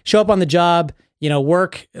show up on the job,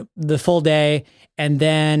 work the full day, and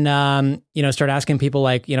then start asking people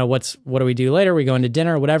like, what do we do later? We go into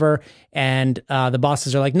dinner or whatever. And the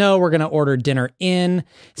bosses are like, no, we're going to order dinner in.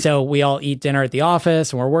 So we all eat dinner at the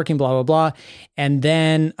office and we're working, blah, blah, blah. And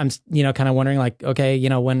then I'm, kind of wondering like, okay,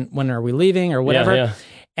 when are we leaving or whatever? Yeah.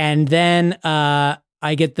 And then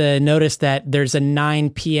I get the notice that there's a 9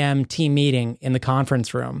 p.m. team meeting in the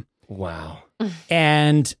conference room. Wow.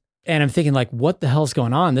 And I'm thinking like, what the hell's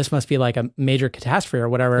going on? This must be like a major catastrophe or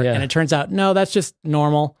whatever. Yeah. And it turns out, no, that's just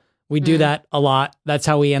normal. We do that a lot. That's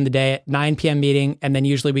how we end the day at 9 p.m. meeting. And then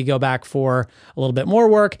usually we go back for a little bit more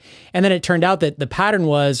work. And then it turned out that the pattern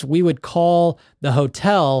was we would call the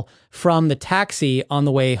hotel from the taxi on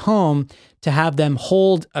the way home to have them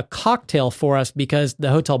hold a cocktail for us because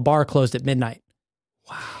the hotel bar closed at midnight.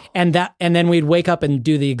 Wow. And then we'd wake up and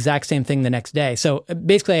do the exact same thing the next day. So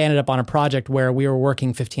basically I ended up on a project where we were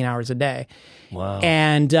working 15 hours a day. Wow.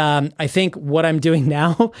 And I think what I'm doing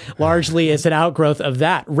now largely is an outgrowth of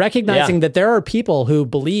that, recognizing that there are people who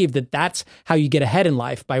believe that that's how you get ahead in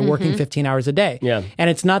life, by working 15 hours a day. Yeah. And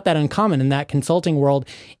it's not that uncommon in that consulting world.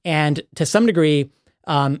 And to some degree,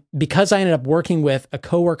 because I ended up working with a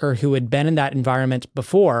coworker who had been in that environment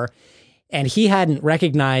before, and he hadn't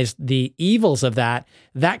recognized the evils of that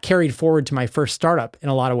carried forward to my first startup in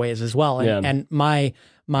a lot of ways as well. And my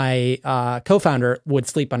co-founder would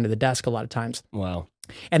sleep under the desk a lot of times. Wow.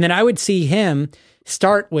 And then I would see him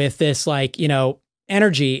start with this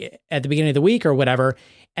energy at the beginning of the week or whatever,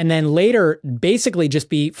 and then later basically just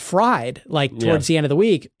be fried towards the end of the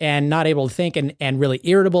week and not able to think and really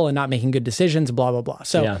irritable and not making good decisions, blah, blah, blah.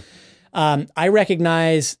 So I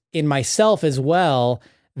recognize in myself as well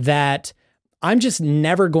that I'm just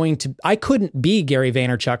never I couldn't be Gary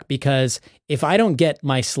Vaynerchuk, because if I don't get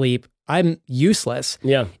my sleep, I'm useless.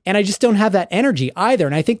 Yeah. And I just don't have that energy either.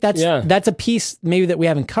 And I think that's a piece maybe that we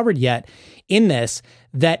haven't covered yet in this,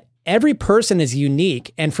 that every person is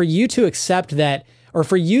unique. And for you to accept that, or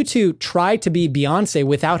for you to try to be Beyonce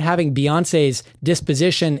without having Beyonce's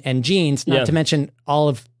disposition and genes, not to mention all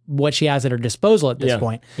of what she has at her disposal at this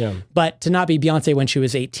point, but to not be Beyonce when she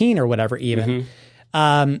was 18 or whatever even,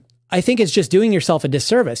 I think it's just doing yourself a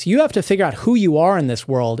disservice. You have to figure out who you are in this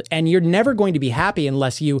world, and you're never going to be happy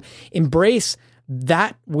unless you embrace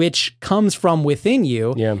that which comes from within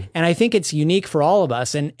you. Yeah. And I think it's unique for all of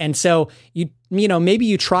us. And so you know, maybe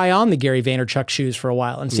you try on the Gary Vaynerchuk shoes for a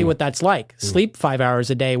while and see what that's like. Sleep 5 hours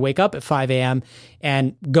a day, wake up at 5 a.m.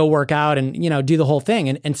 and go work out and, you know, do the whole thing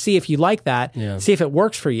and see if you like that, see if it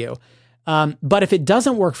works for you. But if it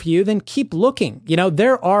doesn't work for you, then keep looking. You know,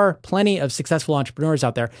 there are plenty of successful entrepreneurs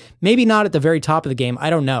out there, maybe not at the very top of the game. I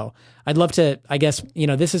don't know. I'd love to, I guess, you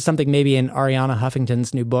know, this is something maybe in Arianna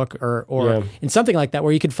Huffington's new book or in something like that,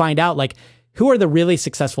 where you could find out like, who are the really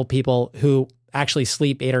successful people who actually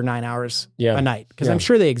sleep 8 or 9 hours a night? Because I'm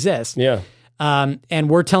sure they exist. Yeah. And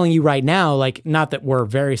we're telling you right now, like, not that we're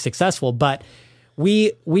very successful, but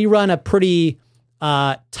we run a pretty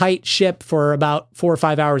tight ship for about 4 or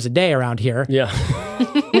 5 hours a day around here. Yeah.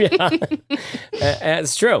 Yeah.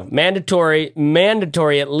 It's true.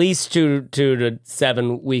 Mandatory at least 2 to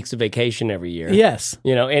 7 weeks of vacation every year. Yes.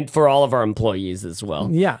 You know, and for all of our employees as well.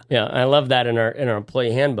 Yeah. Yeah. I love that in our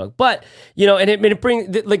employee handbook. But, you know, and it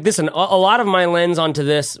brings, like, listen, a lot of my lens onto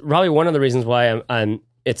this, probably one of the reasons why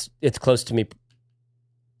it's close to me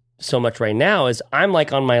so much right now is I'm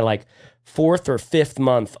like on my like 4th or 5th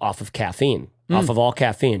month off of caffeine. Off of all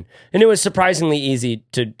caffeine. And it was surprisingly easy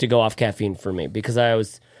to go off caffeine for me because I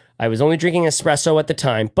was only drinking espresso at the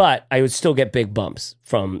time, but I would still get big bumps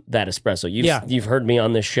from that espresso. You've heard me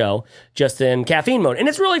on this show just in caffeine mode. And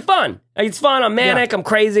it's really fun. It's fun. I'm manic. I'm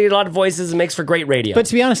crazy. A lot of voices. It makes for great radio. But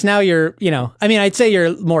to be honest, now you're, you know, I mean, I'd say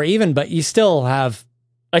you're more even, but you still have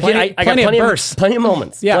I got plenty of bursts. Plenty of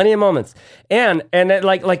moments. Yeah. Plenty of moments. And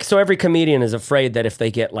like so every comedian is afraid that if they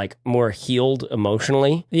get like more healed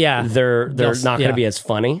emotionally, they're not going to be as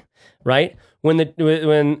funny, right? When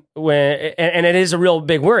and it is a real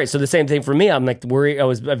big worry. So the same thing for me. I'm like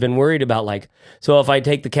I've been worried about like, so if I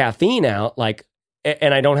take the caffeine out, like,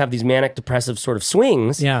 and I don't have these manic depressive sort of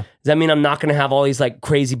swings, does that mean I'm not going to have all these like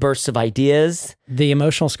crazy bursts of ideas? The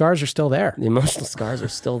emotional scars are still there. The emotional scars are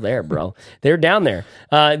still there, bro. They're down there.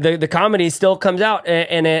 The comedy still comes out,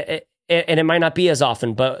 and it might not be as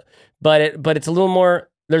often, but it's a little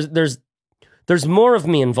more. There's more of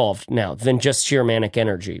me involved now than just sheer manic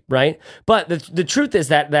energy, right? But the truth is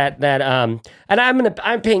that and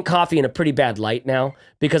I'm painting coffee in a pretty bad light now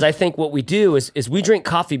because I think what we do is we drink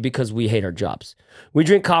coffee because we hate our jobs. We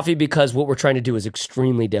drink coffee because what we're trying to do is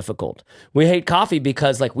extremely difficult. We hate coffee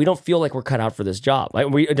because like we don't feel like we're cut out for this job.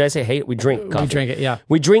 Did I say hate? We drink coffee. We drink it, yeah.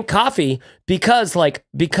 We drink coffee because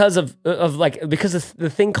of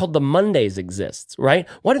the thing called the Mondays exists, right?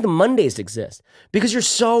 Why do the Mondays exist? Because you're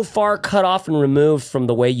so far cut off and removed from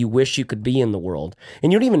the way you wish you could be in the world,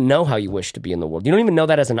 and you don't even know how you wish to be in the world. You don't even know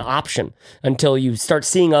that as an option until you start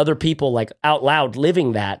seeing other people like out loud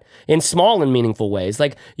living that in small and meaningful ways.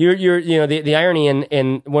 Like you're you know, the irony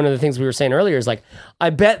in one of the things we were saying earlier is like, I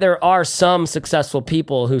bet there are some successful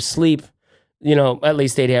people who sleep, you know, at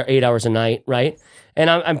least 8 hours a night, right? And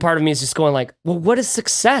I'm part of me is just going like, well, what is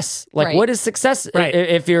success? Like, what is success? Right.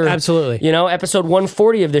 If you're absolutely, you know, episode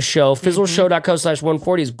 140 of this show,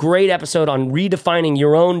 fizzleshow.co/140 is a great episode on redefining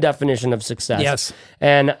your own definition of success. Yes,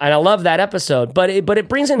 and I love that episode. But it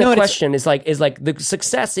brings into question is like the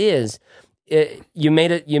success is. You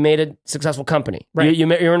made a successful company. Right.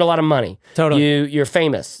 You earned a lot of money. Totally. You're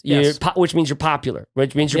famous. Yes. Which means you're popular.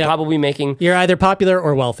 Which means you're probably making. You're either popular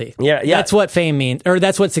or wealthy. Yeah. That's what fame means, or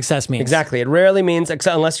that's what success means. Exactly. It rarely means,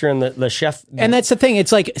 unless you're in the chef. And that's the thing.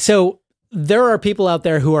 It's like, so there are people out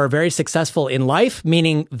there who are very successful in life,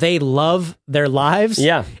 meaning they love their lives.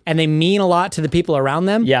 Yeah. And they mean a lot to the people around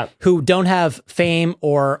them. Yeah. Who don't have fame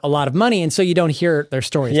or a lot of money. And so you don't hear their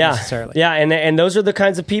stories necessarily. Yeah. And those are the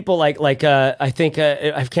kinds of people like I think,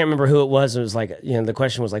 I can't remember who it was. It was like, you know, the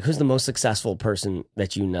question was like, who's the most successful person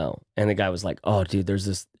that you know? And the guy was like, oh, dude, there's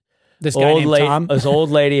this guy named Tom. This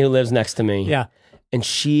old lady who lives next to me. Yeah. And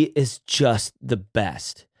she is just the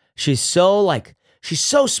best. She's so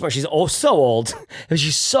smart. She's so old.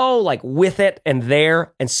 She's so like with it and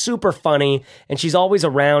there and super funny. And she's always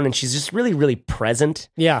around and she's just really, really present.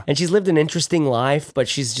 Yeah. And she's lived an interesting life, but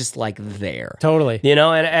she's just like there. Totally. You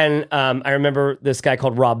know, and I remember this guy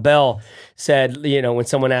called Rob Bell said, you know, when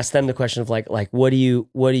someone asked them the question of like what do you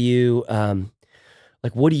want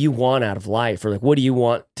out of life, or like what do you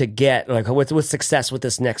want to get, like what's success with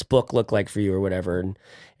this next book look like for you or whatever, and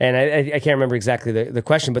I can't remember exactly the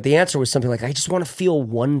question, but the answer was something like, I just want to feel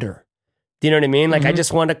wonder. Do you know what I mean? Like I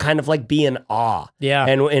just want to kind of like be in awe,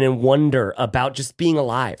 and in wonder about just being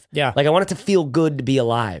alive. Yeah, like I want it to feel good to be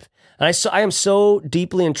alive, and I am so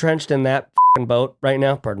deeply entrenched in that boat right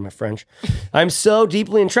now. Pardon my French. I'm so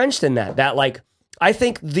deeply entrenched in that like I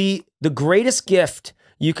think the greatest gift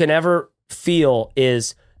you can ever feel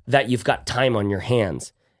is that you've got time on your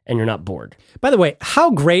hands and you're not bored. By the way,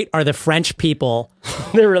 how great are the French people?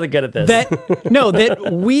 They're really good at this.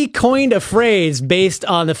 That we coined a phrase based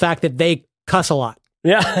on the fact that they cuss a lot.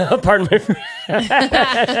 Yeah, pardon me.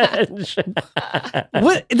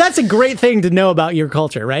 That's a great thing to know about your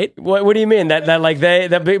culture, right? What do you mean?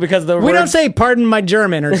 Because we don't say "pardon my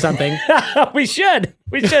German" or something. We should.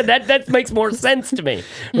 That makes more sense to me,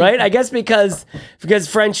 right? I guess because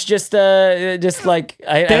French just like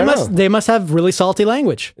they must have really salty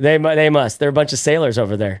language. They must. They're a bunch of sailors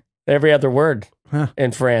over there. Every other word.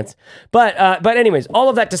 In France. But anyways, all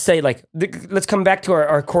of that to say, like, let's come back to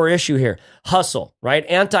our core issue here. Hustle, right?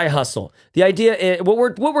 Anti-hustle. The idea is,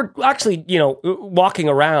 what we're actually, walking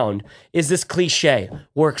around is this cliche: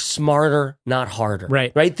 work smarter, not harder.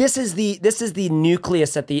 Right. Right. This is the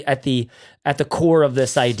nucleus at the core of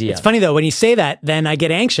this idea. It's funny though, when you say that, then I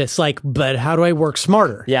get anxious, like, but how do I work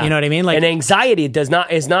smarter? Yeah. You know what I mean? Like, and anxiety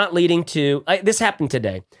is not leading to, this happened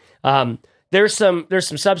today. There's some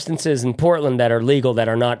substances in Portland that are legal that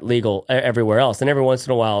are not legal everywhere else, and every once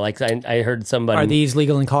in a while, like I heard somebody. Are these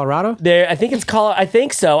legal in Colorado? I think it's I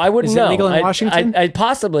think so. I wouldn't know. Is it legal in Washington?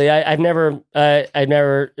 I've never.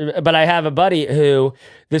 But I have a buddy who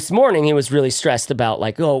this morning he was really stressed about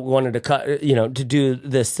wanted to cut, to do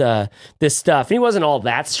this stuff. And he wasn't all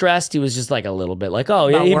that stressed. He was just like a little bit like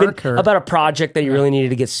about a project that he really needed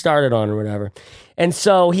to get started on or whatever. And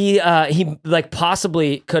so he like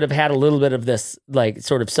possibly could have had a little bit of this like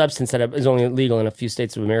sort of substance that is only legal in a few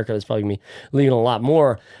states of America. That's probably gonna be legal in a lot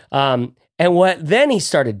more. And what then he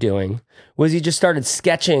started doing was he just started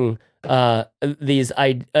sketching these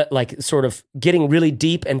like sort of getting really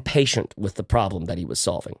deep and patient with the problem that he was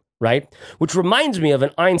solving. Right, which reminds me of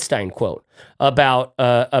an Einstein quote about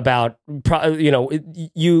if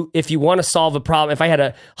you want to solve a problem. If I had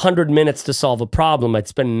 100 minutes to solve a problem, I'd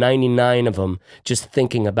spend 99 of them just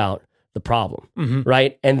thinking about the problem,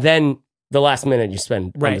 right? And then the last minute you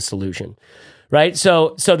spend on the solution, right?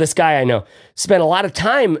 So this guy I know spent a lot of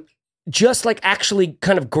time just like actually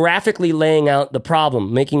kind of graphically laying out the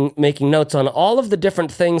problem, making notes on all of the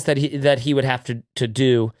different things that he would have to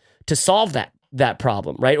do to solve that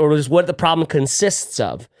problem, right? Or was what the problem consists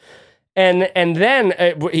of. And then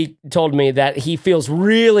he told me that he feels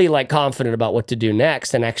really like confident about what to do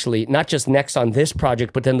next, and actually not just next on this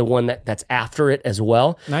project, but then the one that's after it as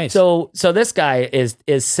well. Nice. So this guy is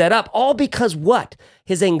set up all because what?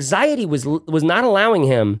 His anxiety was not allowing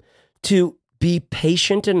him to be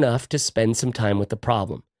patient enough to spend some time with the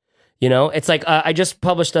problem. It's like I just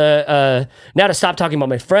published now to stop talking about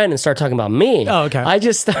my friend and start talking about me. Oh, okay. I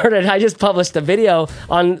just published a video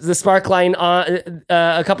on the Sparkline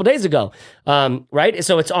a couple days ago, right?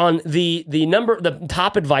 So it's on the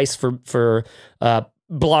top advice for bloggers,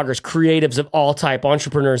 creatives of all type,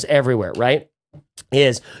 entrepreneurs everywhere, right?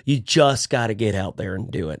 Is you just got to get out there and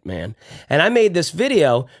do it, man. And I made this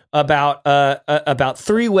video about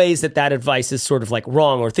 3 ways that advice is sort of like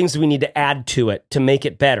wrong, or things that we need to add to it to make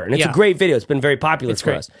it better. And it's a great video. It's been very popular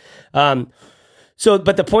for us.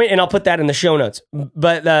 But the point, and I'll put that in the show notes,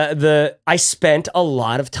 but I spent a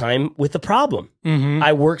lot of time with the problem. Mm-hmm.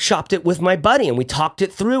 I workshopped it with my buddy and we talked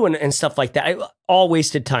it through and stuff like that. I all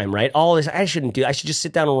wasted time, right? All this, I shouldn't do. I should just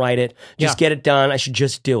sit down and write it, just get it done. I should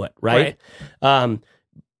just do it, right?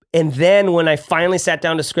 And then when I finally sat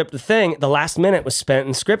down to script the thing, the last minute was spent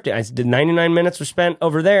in scripting. I did 99 minutes were spent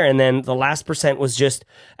over there, and then the last % was just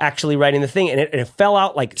actually writing the thing. And it fell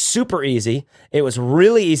out like super easy. It was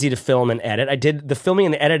really easy to film and edit. I did the filming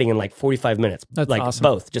and the editing in like 45 minutes. That's like awesome.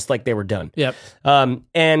 Both, just like they were done. Yep.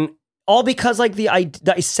 And all because like I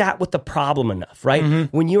sat with the problem enough, right?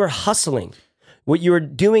 Mm-hmm. When you are hustling, what you're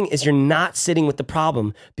doing is you're not sitting with the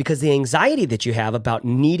problem, because the anxiety that you have about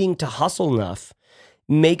needing to hustle enough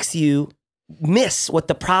makes you miss what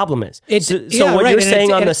the problem is. So what you're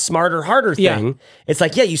saying on the smarter, harder thing, it's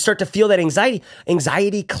like, you start to feel that anxiety.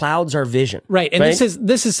 Anxiety clouds our vision. Right. And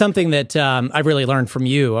this is something that I've really learned from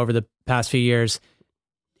you over the past few years.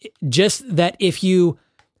 Just that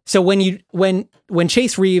when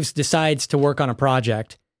Chase Reeves decides to work on a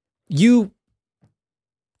project, you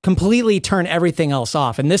completely turn everything else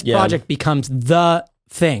off, and this project becomes the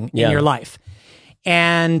thing in your life.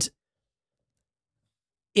 And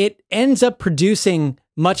it ends up producing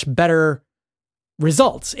much better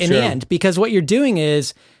results in the end, because what you're doing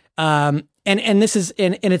is, and this is,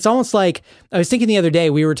 and it's almost like, I was thinking the other day,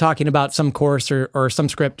 we were talking about some course or some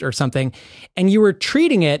script or something, and you were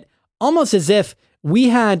treating it almost as if we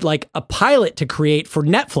had like a pilot to create for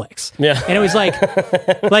Netflix. Yeah. And it was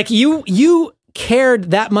like you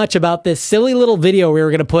cared that much about this silly little video we were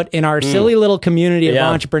going to put in our silly little community of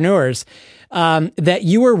entrepreneurs. that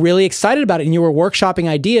you were really excited about it and you were workshopping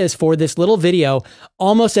ideas for this little video,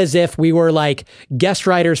 almost as if we were like guest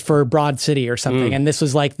writers for Broad City or something. And this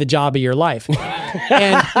was like the job of your life.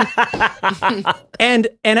 and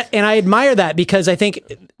I admire that, because I think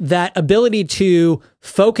that ability to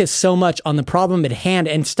focus so much on the problem at hand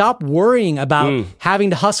and stop worrying about having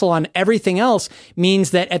to hustle on everything else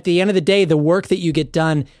means that at the end of the day, the work that you get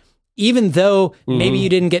done, even though maybe you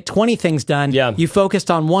didn't get 20 things done, you focused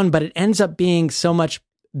on one, but it ends up being so much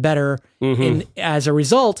better as a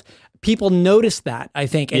result. People notice that, I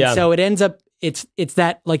think. And so it ends up, it's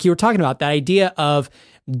that, like you were talking about, that idea of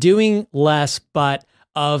doing less, but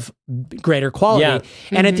of greater quality.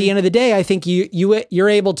 Yeah. And at the end of the day, I think you're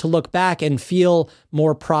able to look back and feel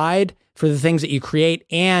more pride for the things that you create,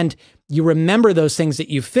 and you remember those things that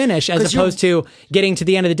you finish, as opposed to getting to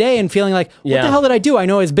the end of the day and feeling like, what the hell did I do? I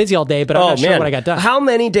know I was busy all day, but I'm not sure what I got done. How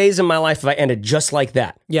many days in my life have I ended just like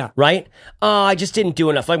that? Yeah. Right? I just didn't do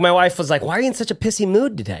enough. Like my wife was like, why are you in such a pissy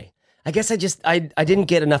mood today? I guess I didn't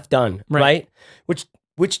get enough done. Right?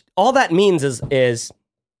 Which all that means is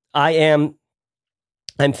I'm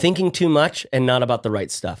thinking too much and not about the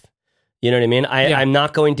right stuff. You know what I mean? I'm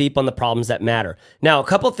not going deep on the problems that matter. Now, a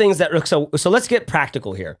couple of things so let's get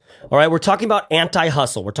practical here. All right, we're talking about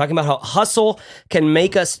anti-hustle. We're talking about how hustle can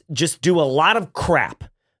make us just do a lot of crap,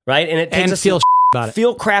 right? And it takes us feel about it.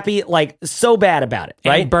 Feel crappy, like so bad about it,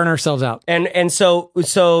 right? And burn ourselves out. And so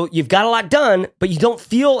you've got a lot done, but you don't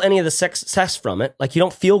feel any of the success from it. Like you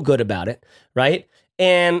don't feel good about it, right?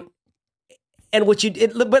 And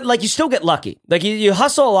but like you still get lucky. Like you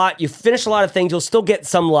hustle a lot, you finish a lot of things, you'll still get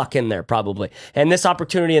some luck in there probably. And this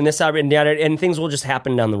opportunity and this and things will just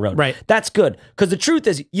happen down the road. Right. That's good. Because the truth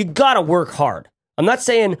is, you gotta work hard. I'm not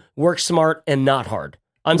saying work smart and not hard.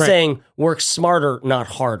 I'm saying work smarter, not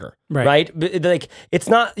harder. Right? Like it's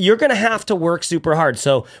not, you're gonna have to work super hard.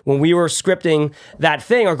 So when we were scripting that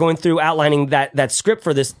thing or going through outlining that script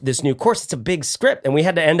for this new course, it's a big script. And we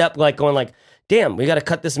had to end up like going like, damn, we got to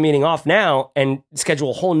cut this meeting off now and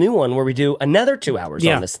schedule a whole new one where we do another 2 hours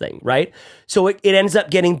on this thing, right? So it ends up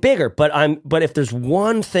getting bigger. But if there's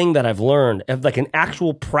one thing that I've learned, like an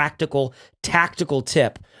actual practical, tactical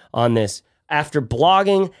tip on this, after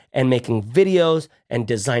blogging and making videos and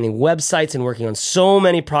designing websites and working on so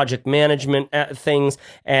many project management things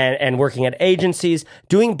and working at agencies,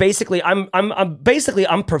 doing basically,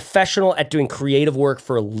 I'm professional at doing creative work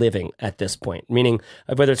for a living at this point. Meaning,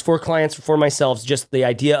 whether it's for clients or for myself, just the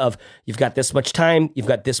idea of you've got this much time, you've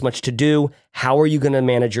got this much to do. How are you going to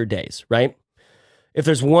manage your days, right? If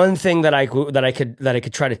there's one thing that I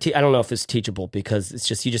could try to teach, I don't know if it's teachable, because it's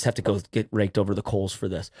just, you just have to go get raked over the coals for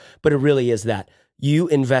this. But it really is that you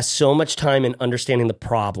invest so much time in understanding the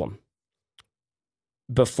problem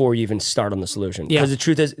before you even start on the solution. Because the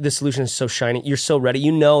truth is, the solution is so shiny. You're so ready.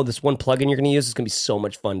 You know this one plugin you're going to use is going to be so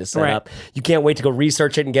much fun to set up. You can't wait to go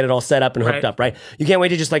research it and get it all set up and hooked up, right? You can't wait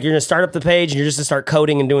to just like, you're going to start up the page and you're just going to start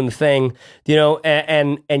coding and doing the thing, you know,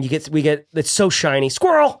 and we get, it's so shiny.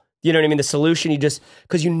 Squirrel! You know what I mean? The solution, you just,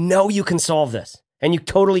 because you know you can solve this, and you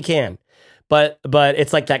totally can. But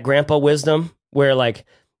it's like that grandpa wisdom where like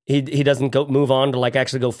he doesn't move on to like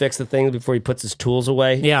actually go fix the thing before he puts his tools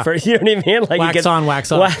away. Yeah. You know what I mean? Like wax on,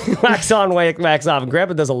 wax off. Wax on, wax off. And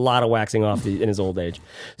grandpa does a lot of waxing off in his old age.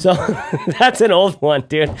 So that's an old one,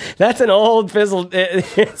 dude. That's an old fizzled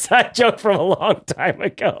inside joke from a long time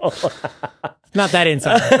ago. Not that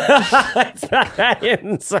inside. It's not that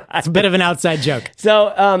inside. It's a bit of an outside joke.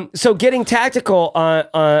 So, getting tactical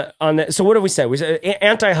on that. So, what do we say? We say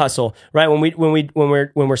anti-hustle, right? When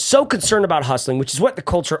we're so concerned about hustling, which is what the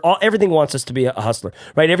culture, everything wants us to be a hustler,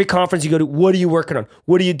 right? Every conference you go to, what are you working on?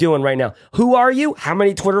 What are you doing right now? Who are you? How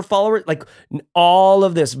many Twitter followers? Like all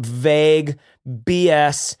of this vague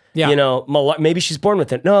BS. Yeah. You know, maybe she's born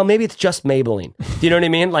with it. No, maybe it's just Maybelline. Do you know what I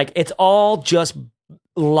mean? Like it's all just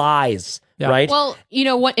lies. Yeah. Right. Well, you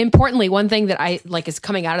know what? Importantly, one thing that I like is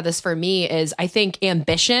coming out of this for me is I think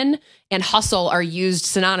ambition and hustle are used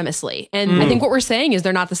synonymously, and I think what we're saying is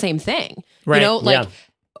they're not the same thing. Right. You know, like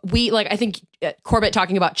I think Corbett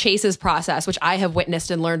talking about Chase's process, which I have witnessed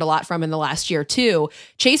and learned a lot from in the last year too.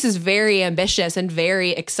 Chase is very ambitious and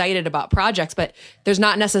very excited about projects, but there's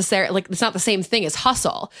not necessarily like it's not the same thing as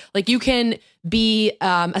hustle. Like you can be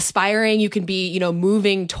aspiring, you can be, you know,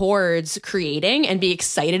 moving towards creating and be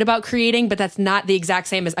excited about creating, but that's not the exact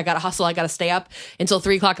same as I got to hustle, I got to stay up until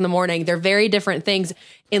 3:00 in the morning. They're very different things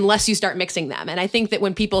unless you start mixing them. And I think that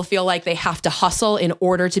when people feel like they have to hustle in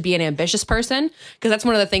order to be an ambitious person, because that's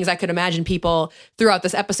one of the things I could imagine people throughout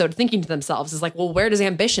this episode thinking to themselves is like, well, where does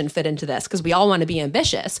ambition fit into this? Because we all want to be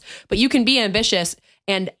ambitious, but you can be ambitious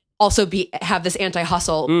and also have this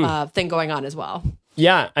anti-hustle thing going on as well.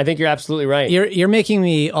 Yeah, I think you're absolutely right. You're making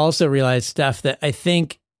me also realize stuff that I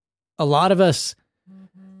think a lot of us,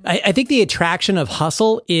 I think the attraction of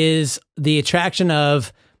hustle is the attraction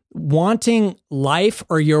of wanting life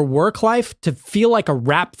or your work life to feel like a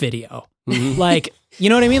rap video. Like, you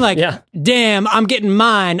know what I mean? Like, damn, I'm getting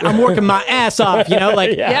mine. I'm working my ass off. You know,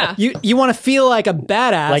 like, you want to feel like a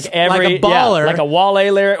badass, like a baller, like a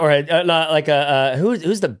Wale lyric, or like a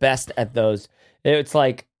who's the best at those? It's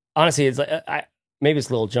like, honestly, it's like maybe it's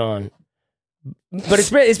Lil Jon. But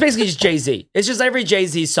it's basically just Jay-Z. It's just every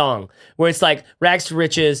Jay-Z song where it's like rags to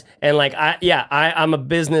riches and like I'm a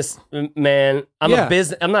businessman. I'm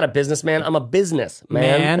not a businessman. I'm a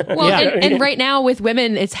businessman. Well, and right now with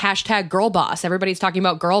women, it's hashtag girl boss. Everybody's talking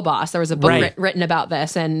about girl boss. There was a book written about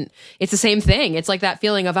this, and it's the same thing. It's like that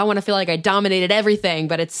feeling of I want to feel like I dominated everything,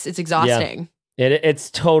 but it's exhausting. Yeah.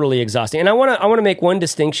 It's totally exhausting. And I want to make one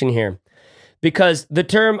distinction here. Because the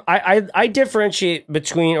term, I differentiate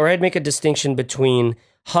between, or I'd make a distinction between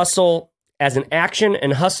hustle as an action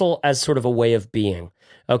and hustle as sort of a way of being,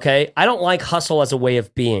 okay? I don't like hustle as a way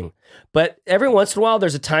of being, but every once in a while,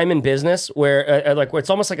 there's a time in business where where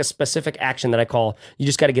it's almost like a specific action that I call, you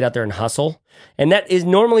just got to get out there and hustle. And that is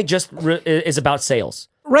normally just is about sales.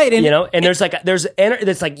 Right. And, you know, and there's like,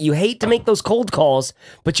 you hate to make those cold calls,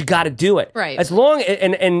 but you got to do it. Right. As long,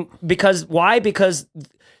 and because, why? Because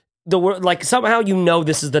the word, like, somehow you know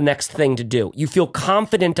this is the next thing to do. You feel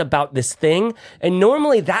confident about this thing, and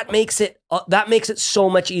normally that makes it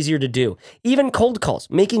so much easier to do. Even cold calls,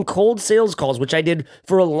 making cold sales calls, which I did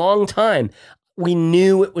for a long time. We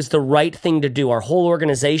knew it was the right thing to do. Our whole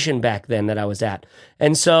organization back then that I was at,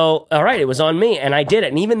 and so all right, it was on me, and I did it.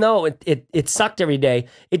 And even though it sucked every day,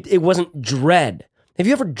 it wasn't dread. Have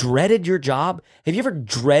you ever dreaded your job? Have you ever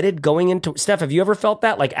dreaded going into, Steph, have you ever felt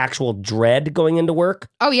that, like actual dread going into work?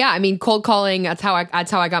 Oh yeah. I mean, cold calling, that's how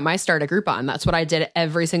I got my start at Groupon. That's what I did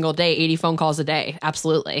every single day, 80 phone calls a day.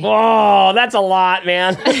 Absolutely. Oh, that's a lot,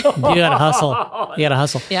 man. You gotta hustle.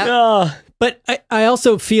 Yeah. But I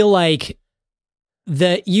also feel like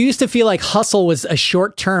you used to feel like hustle was a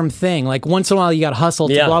short-term thing. Like once in a while you got to hustle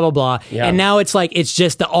to blah, blah, blah. Yeah. And now it's like, it's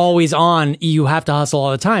just the always on, you have to hustle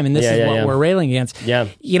all the time. And this is what we're railing against. Yeah.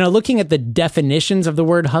 You know, looking at the definitions of the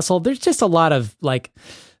word hustle, there's just a lot of like,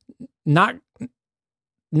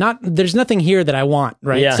 there's nothing here that I want.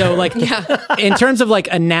 Right. Yeah. So like in terms of like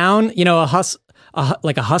a noun, you know,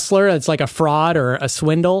 like a hustler, it's like a fraud or a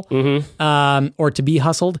swindle, or to be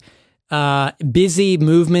hustled. Busy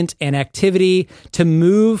movement and activity, to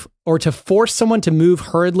move or to force someone to move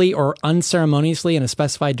hurriedly or unceremoniously in a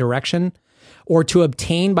specified direction, or to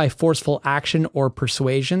obtain by forceful action or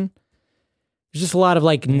persuasion. There's just a lot of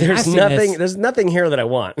like nastiness. There's nothing here that I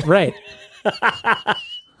want. Right. I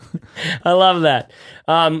love that.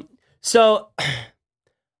 So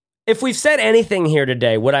if we've said anything here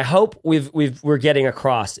today, what I hope we're getting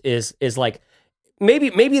across is like,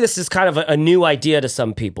 Maybe this is kind of a new idea to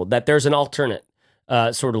some people, that there's an alternate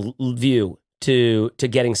sort of view to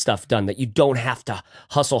getting stuff done, that you don't have to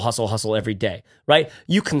hustle every day, right?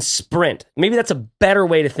 You can sprint. Maybe that's a better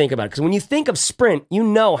way to think about it, because when you think of sprint, you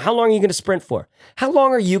know, how long are you going to sprint for? How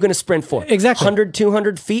long are you going to sprint for? Exactly. 100,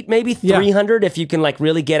 200 feet, maybe 300 if you can like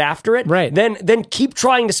really get after it. Right. Then keep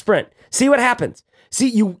trying to sprint. See what happens. See,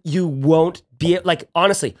 you won't be like,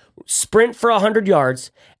 honestly, sprint for 100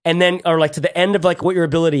 yards and then, or like to the end of like what your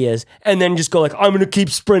ability is, and then just go like, I'm going to keep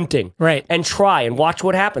sprinting. Right. And try and watch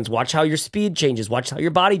what happens. Watch how your speed changes. Watch how your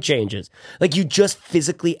body changes. Like you just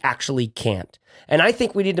physically actually can't. And I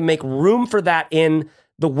think we need to make room for that in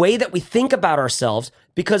the way that we think about ourselves,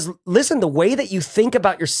 because listen, the way that you think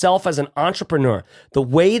about yourself as an entrepreneur, the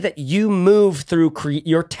way that you move through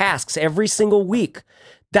your tasks every single week,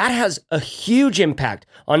 that has a huge impact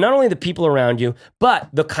on not only the people around you, but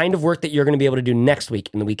the kind of work that you're going to be able to do next week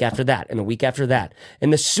and the week after that and the week after that.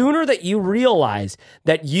 And the sooner that you realize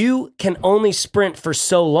that you can only sprint for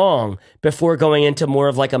so long before going into more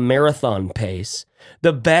of like a marathon pace,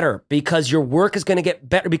 the better, because your work is going to get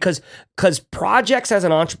better, because projects as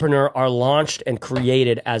an entrepreneur are launched and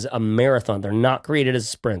created as a marathon. They're not created as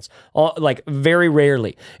sprints, like very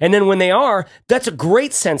rarely. And then when they are, that's a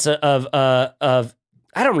great sense of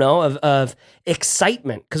I don't know, of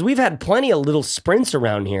excitement, because we've had plenty of little sprints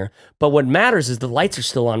around here, but what matters is the lights are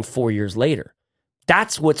still on 4 years later.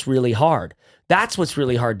 That's what's really hard. That's what's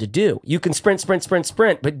really hard to do. You can sprint,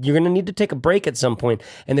 but you're going to need to take a break at some point.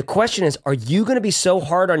 And the question is, are you going to be so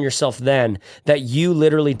hard on yourself then that you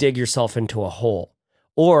literally dig yourself into a hole?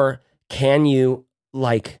 Or can you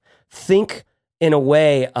like think in a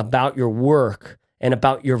way about your work and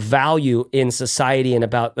about your value in society, and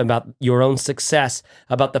about your own success,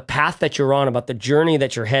 about the path that you're on, about the journey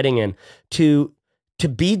that you're heading in, to to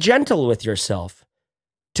be gentle with yourself,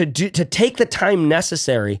 to take the time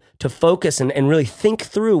necessary to focus and really think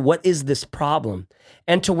through what is this problem,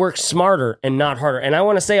 and to work smarter and not harder. And I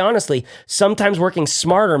want to say honestly, sometimes working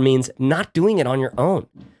smarter means not doing it on your own.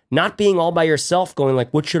 Not being all by yourself going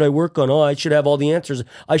like, what should I work on? Oh, I should have all the answers.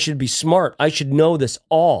 I should be smart. I should know this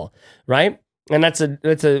all, right? And that's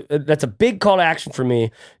a big call to action for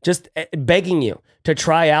me, just begging you to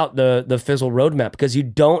try out the Fizzle roadmap, because you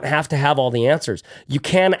don't have to have all the answers. You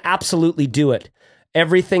can absolutely do it.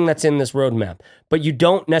 Everything that's in this roadmap, but you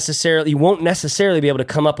won't necessarily be able to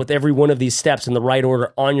come up with every one of these steps in the right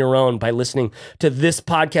order on your own by listening to this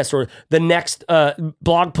podcast or the next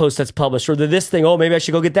blog post that's published or this thing. Oh, maybe I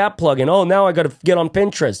should go get that plugin. Oh, now I got to get on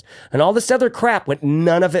Pinterest and all this other crap when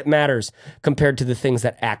none of it matters compared to the things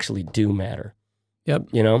that actually do matter. Yep.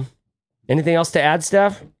 You know, anything else to add,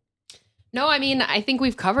 Steph? No, I mean, I think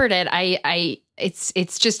we've covered it.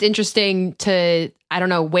 It's just interesting to, I don't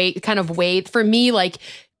know, wait for me, like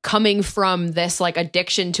coming from this like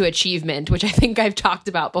addiction to achievement, which I think I've talked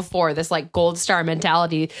about before, this like gold star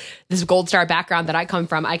mentality, this gold star background that I come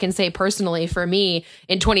from. I can say personally for me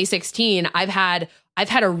in 2016, I've had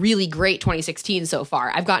a really great 2016 so far.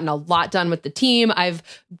 I've gotten a lot done with the team. I've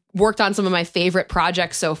worked on some of my favorite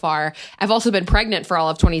projects so far. I've also been pregnant for all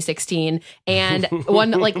of 2016. And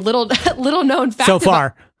one like little known fact. So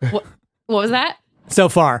far. What was that? So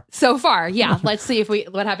far. Yeah. Let's see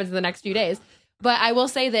what happens in the next few days. But I will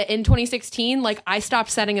say that in 2016, like I stopped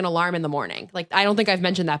setting an alarm in the morning. Like I don't think I've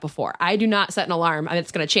mentioned that before. I do not set an alarm. I mean,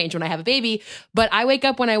 it's going to change when I have a baby, but I wake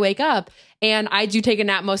up when I wake up, and I do take a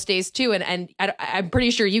nap most days too. And I'm pretty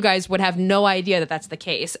sure you guys would have no idea that that's the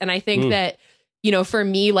case. And I think that, you know, for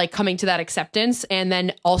me, like coming to that acceptance and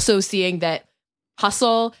then also seeing that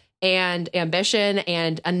hustle and ambition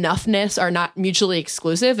and enoughness are not mutually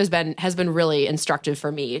exclusive has been really instructive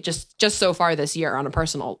for me just so far this year on a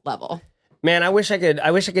personal level. Man, I wish I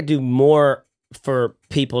could do more for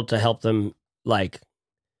people to help them, like,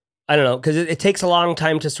 I don't know, because it takes a long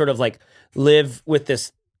time to sort of like live with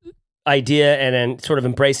this idea and then sort of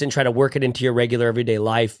embrace it and try to work it into your regular everyday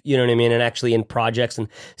life, you know what I mean? And actually in projects and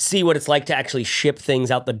see what it's like to actually ship things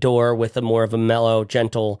out the door with a more of a mellow,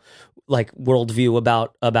 gentle, like worldview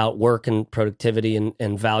about work and productivity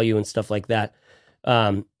and value and stuff like that.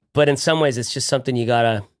 But in some ways it's just something you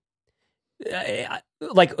gotta,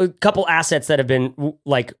 like a couple assets that have been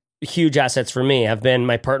like huge assets for me have been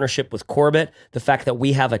my partnership with Corbett, the fact that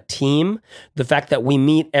we have a team, the fact that we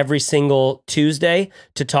meet every single Tuesday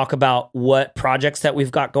to talk about what projects that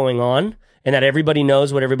we've got going on and that everybody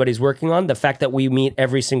knows what everybody's working on, the fact that we meet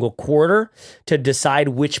every single quarter to decide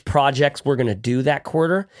which projects we're going to do that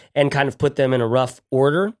quarter and kind of put them in a rough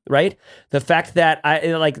order, right? The fact that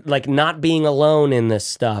I like not being alone in this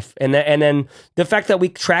stuff, and then the fact that we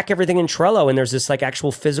track everything in Trello and there's this like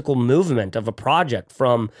actual physical movement of a project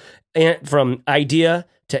from idea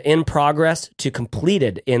to in progress to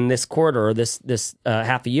completed in this quarter or this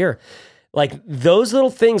half a year. Like those little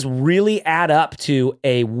things really add up to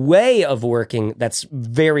a way of working that's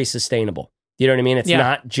very sustainable. You know what I mean? It's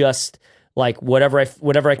not just like whatever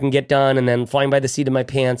I can get done and then flying by the seat of my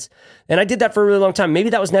pants. And I did that for a really long time. Maybe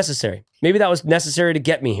that was necessary. Maybe that was necessary to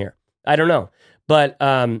get me here. I don't know. But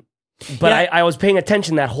I was paying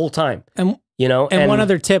attention that whole time. And you know, and one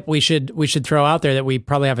other tip we should throw out there that we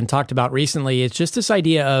probably haven't talked about recently is just this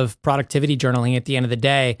idea of productivity journaling at the end of the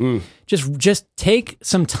day. Just take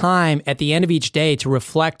some time at the end of each day to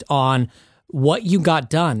reflect on what you got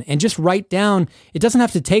done and just write down. It doesn't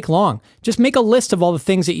have to take long. Just make a list of all the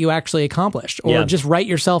things that you actually accomplished, or just write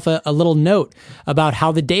yourself a little note about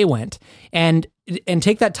how the day went, and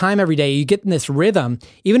take that time every day. You get in this rhythm.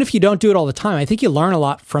 Even if you don't do it all the time, I think you learn a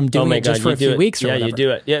lot from doing it just for a few weeks or whatever. Yeah, you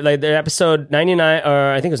do it. Yeah, like the episode 99,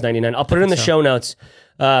 or I think it was 99. I'll put it in the show notes.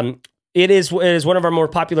 It is one of our more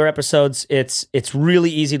popular episodes. It's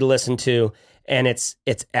really easy to listen to, and it's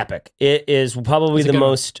epic. It is probably the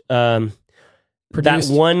most that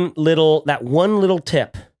one little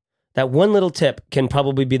tip can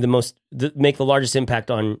probably be make the largest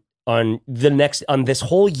impact on this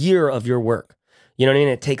whole year of your work. You know what I mean?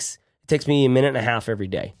 It takes me a minute and a half every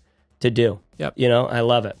day to do. Yep. You know, I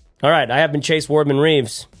love it. All right. I have been Chase Wardman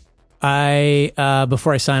Reeves.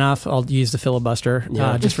 Before I sign off, I'll use the filibuster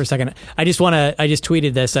just for a second. I just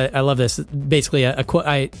tweeted this. I love this. Basically a quote.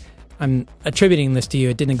 I'm attributing this to you.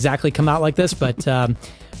 It didn't exactly come out like this, but I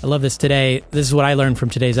love this today. This is what I learned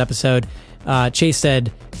from today's episode. Chase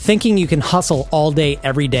said, thinking you can hustle all day,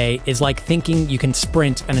 every day is like thinking you can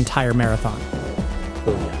sprint an entire marathon.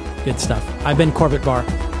 Oh, yeah. Good stuff. I've been Corbett Barr.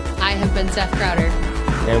 I have been Seth Crowder.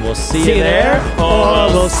 And we'll see you there,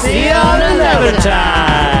 or we'll see you on another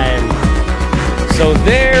time. So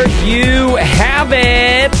there you have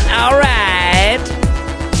it. All right.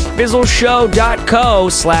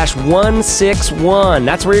 fizzleshow.co/161.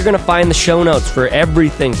 That's where you're going to find the show notes for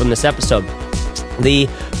everything from this episode. The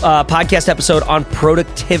podcast episode on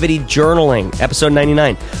productivity journaling, episode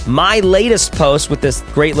 99. My latest post with this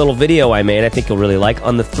great little video I made, I think you'll really like,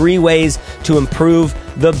 on the 3 ways to improve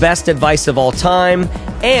the best advice of all time,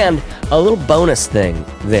 and a little bonus thing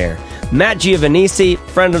there. Matt Giovanisi,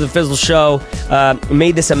 friend of the Fizzle Show,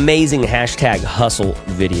 made this amazing #hustle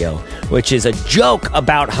video, which is a joke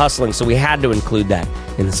about hustling, so we had to include that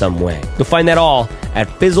in some way. You'll find that all at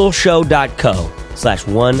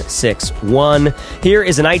fizzleshow.co/161. Here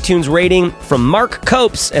is an iTunes rating from Mark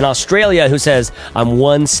Copes in Australia, who says, I'm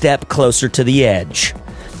one step closer to the edge.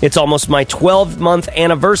 It's almost my 12-month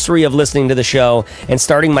anniversary of listening to the show and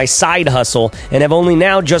starting my side hustle, and have only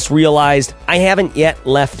now just realized I haven't yet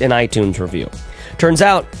left an iTunes review. Turns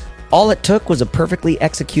out, all it took was a perfectly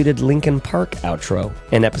executed Linkin Park outro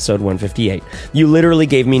in episode 158. You literally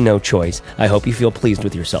gave me no choice. I hope you feel pleased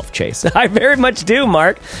with yourself, Chase. I very much do,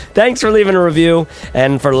 Mark. Thanks for leaving a review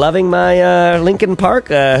and for loving my Linkin Park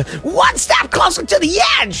one step closer to the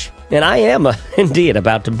edge. And I am indeed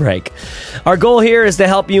about to break. Our goal here is to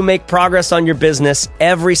help you make progress on your business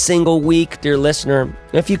every single week, dear listener.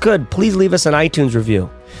 If you could, please leave us an iTunes review.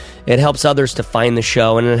 It helps others to find the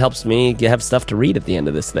show, and it helps me have stuff to read at the end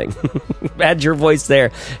of this thing. Add your voice there.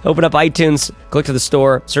 Open up iTunes, click to the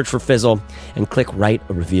store, search for Fizzle, and click write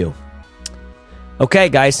a review. Okay,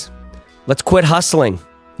 guys, let's quit hustling.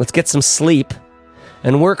 Let's get some sleep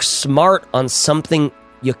and work smart on something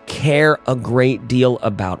you care a great deal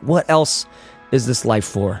about. What else is this life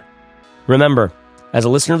for? Remember, as a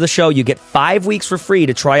listener of the show, you get 5 weeks for free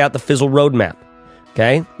to try out the Fizzle Roadmap.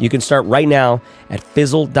 Okay? You can start right now at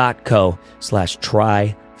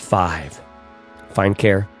fizzle.co/try5. Find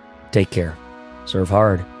care, take care, serve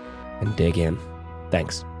hard, and dig in.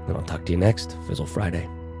 Thanks. And I'll talk to you next Fizzle Friday.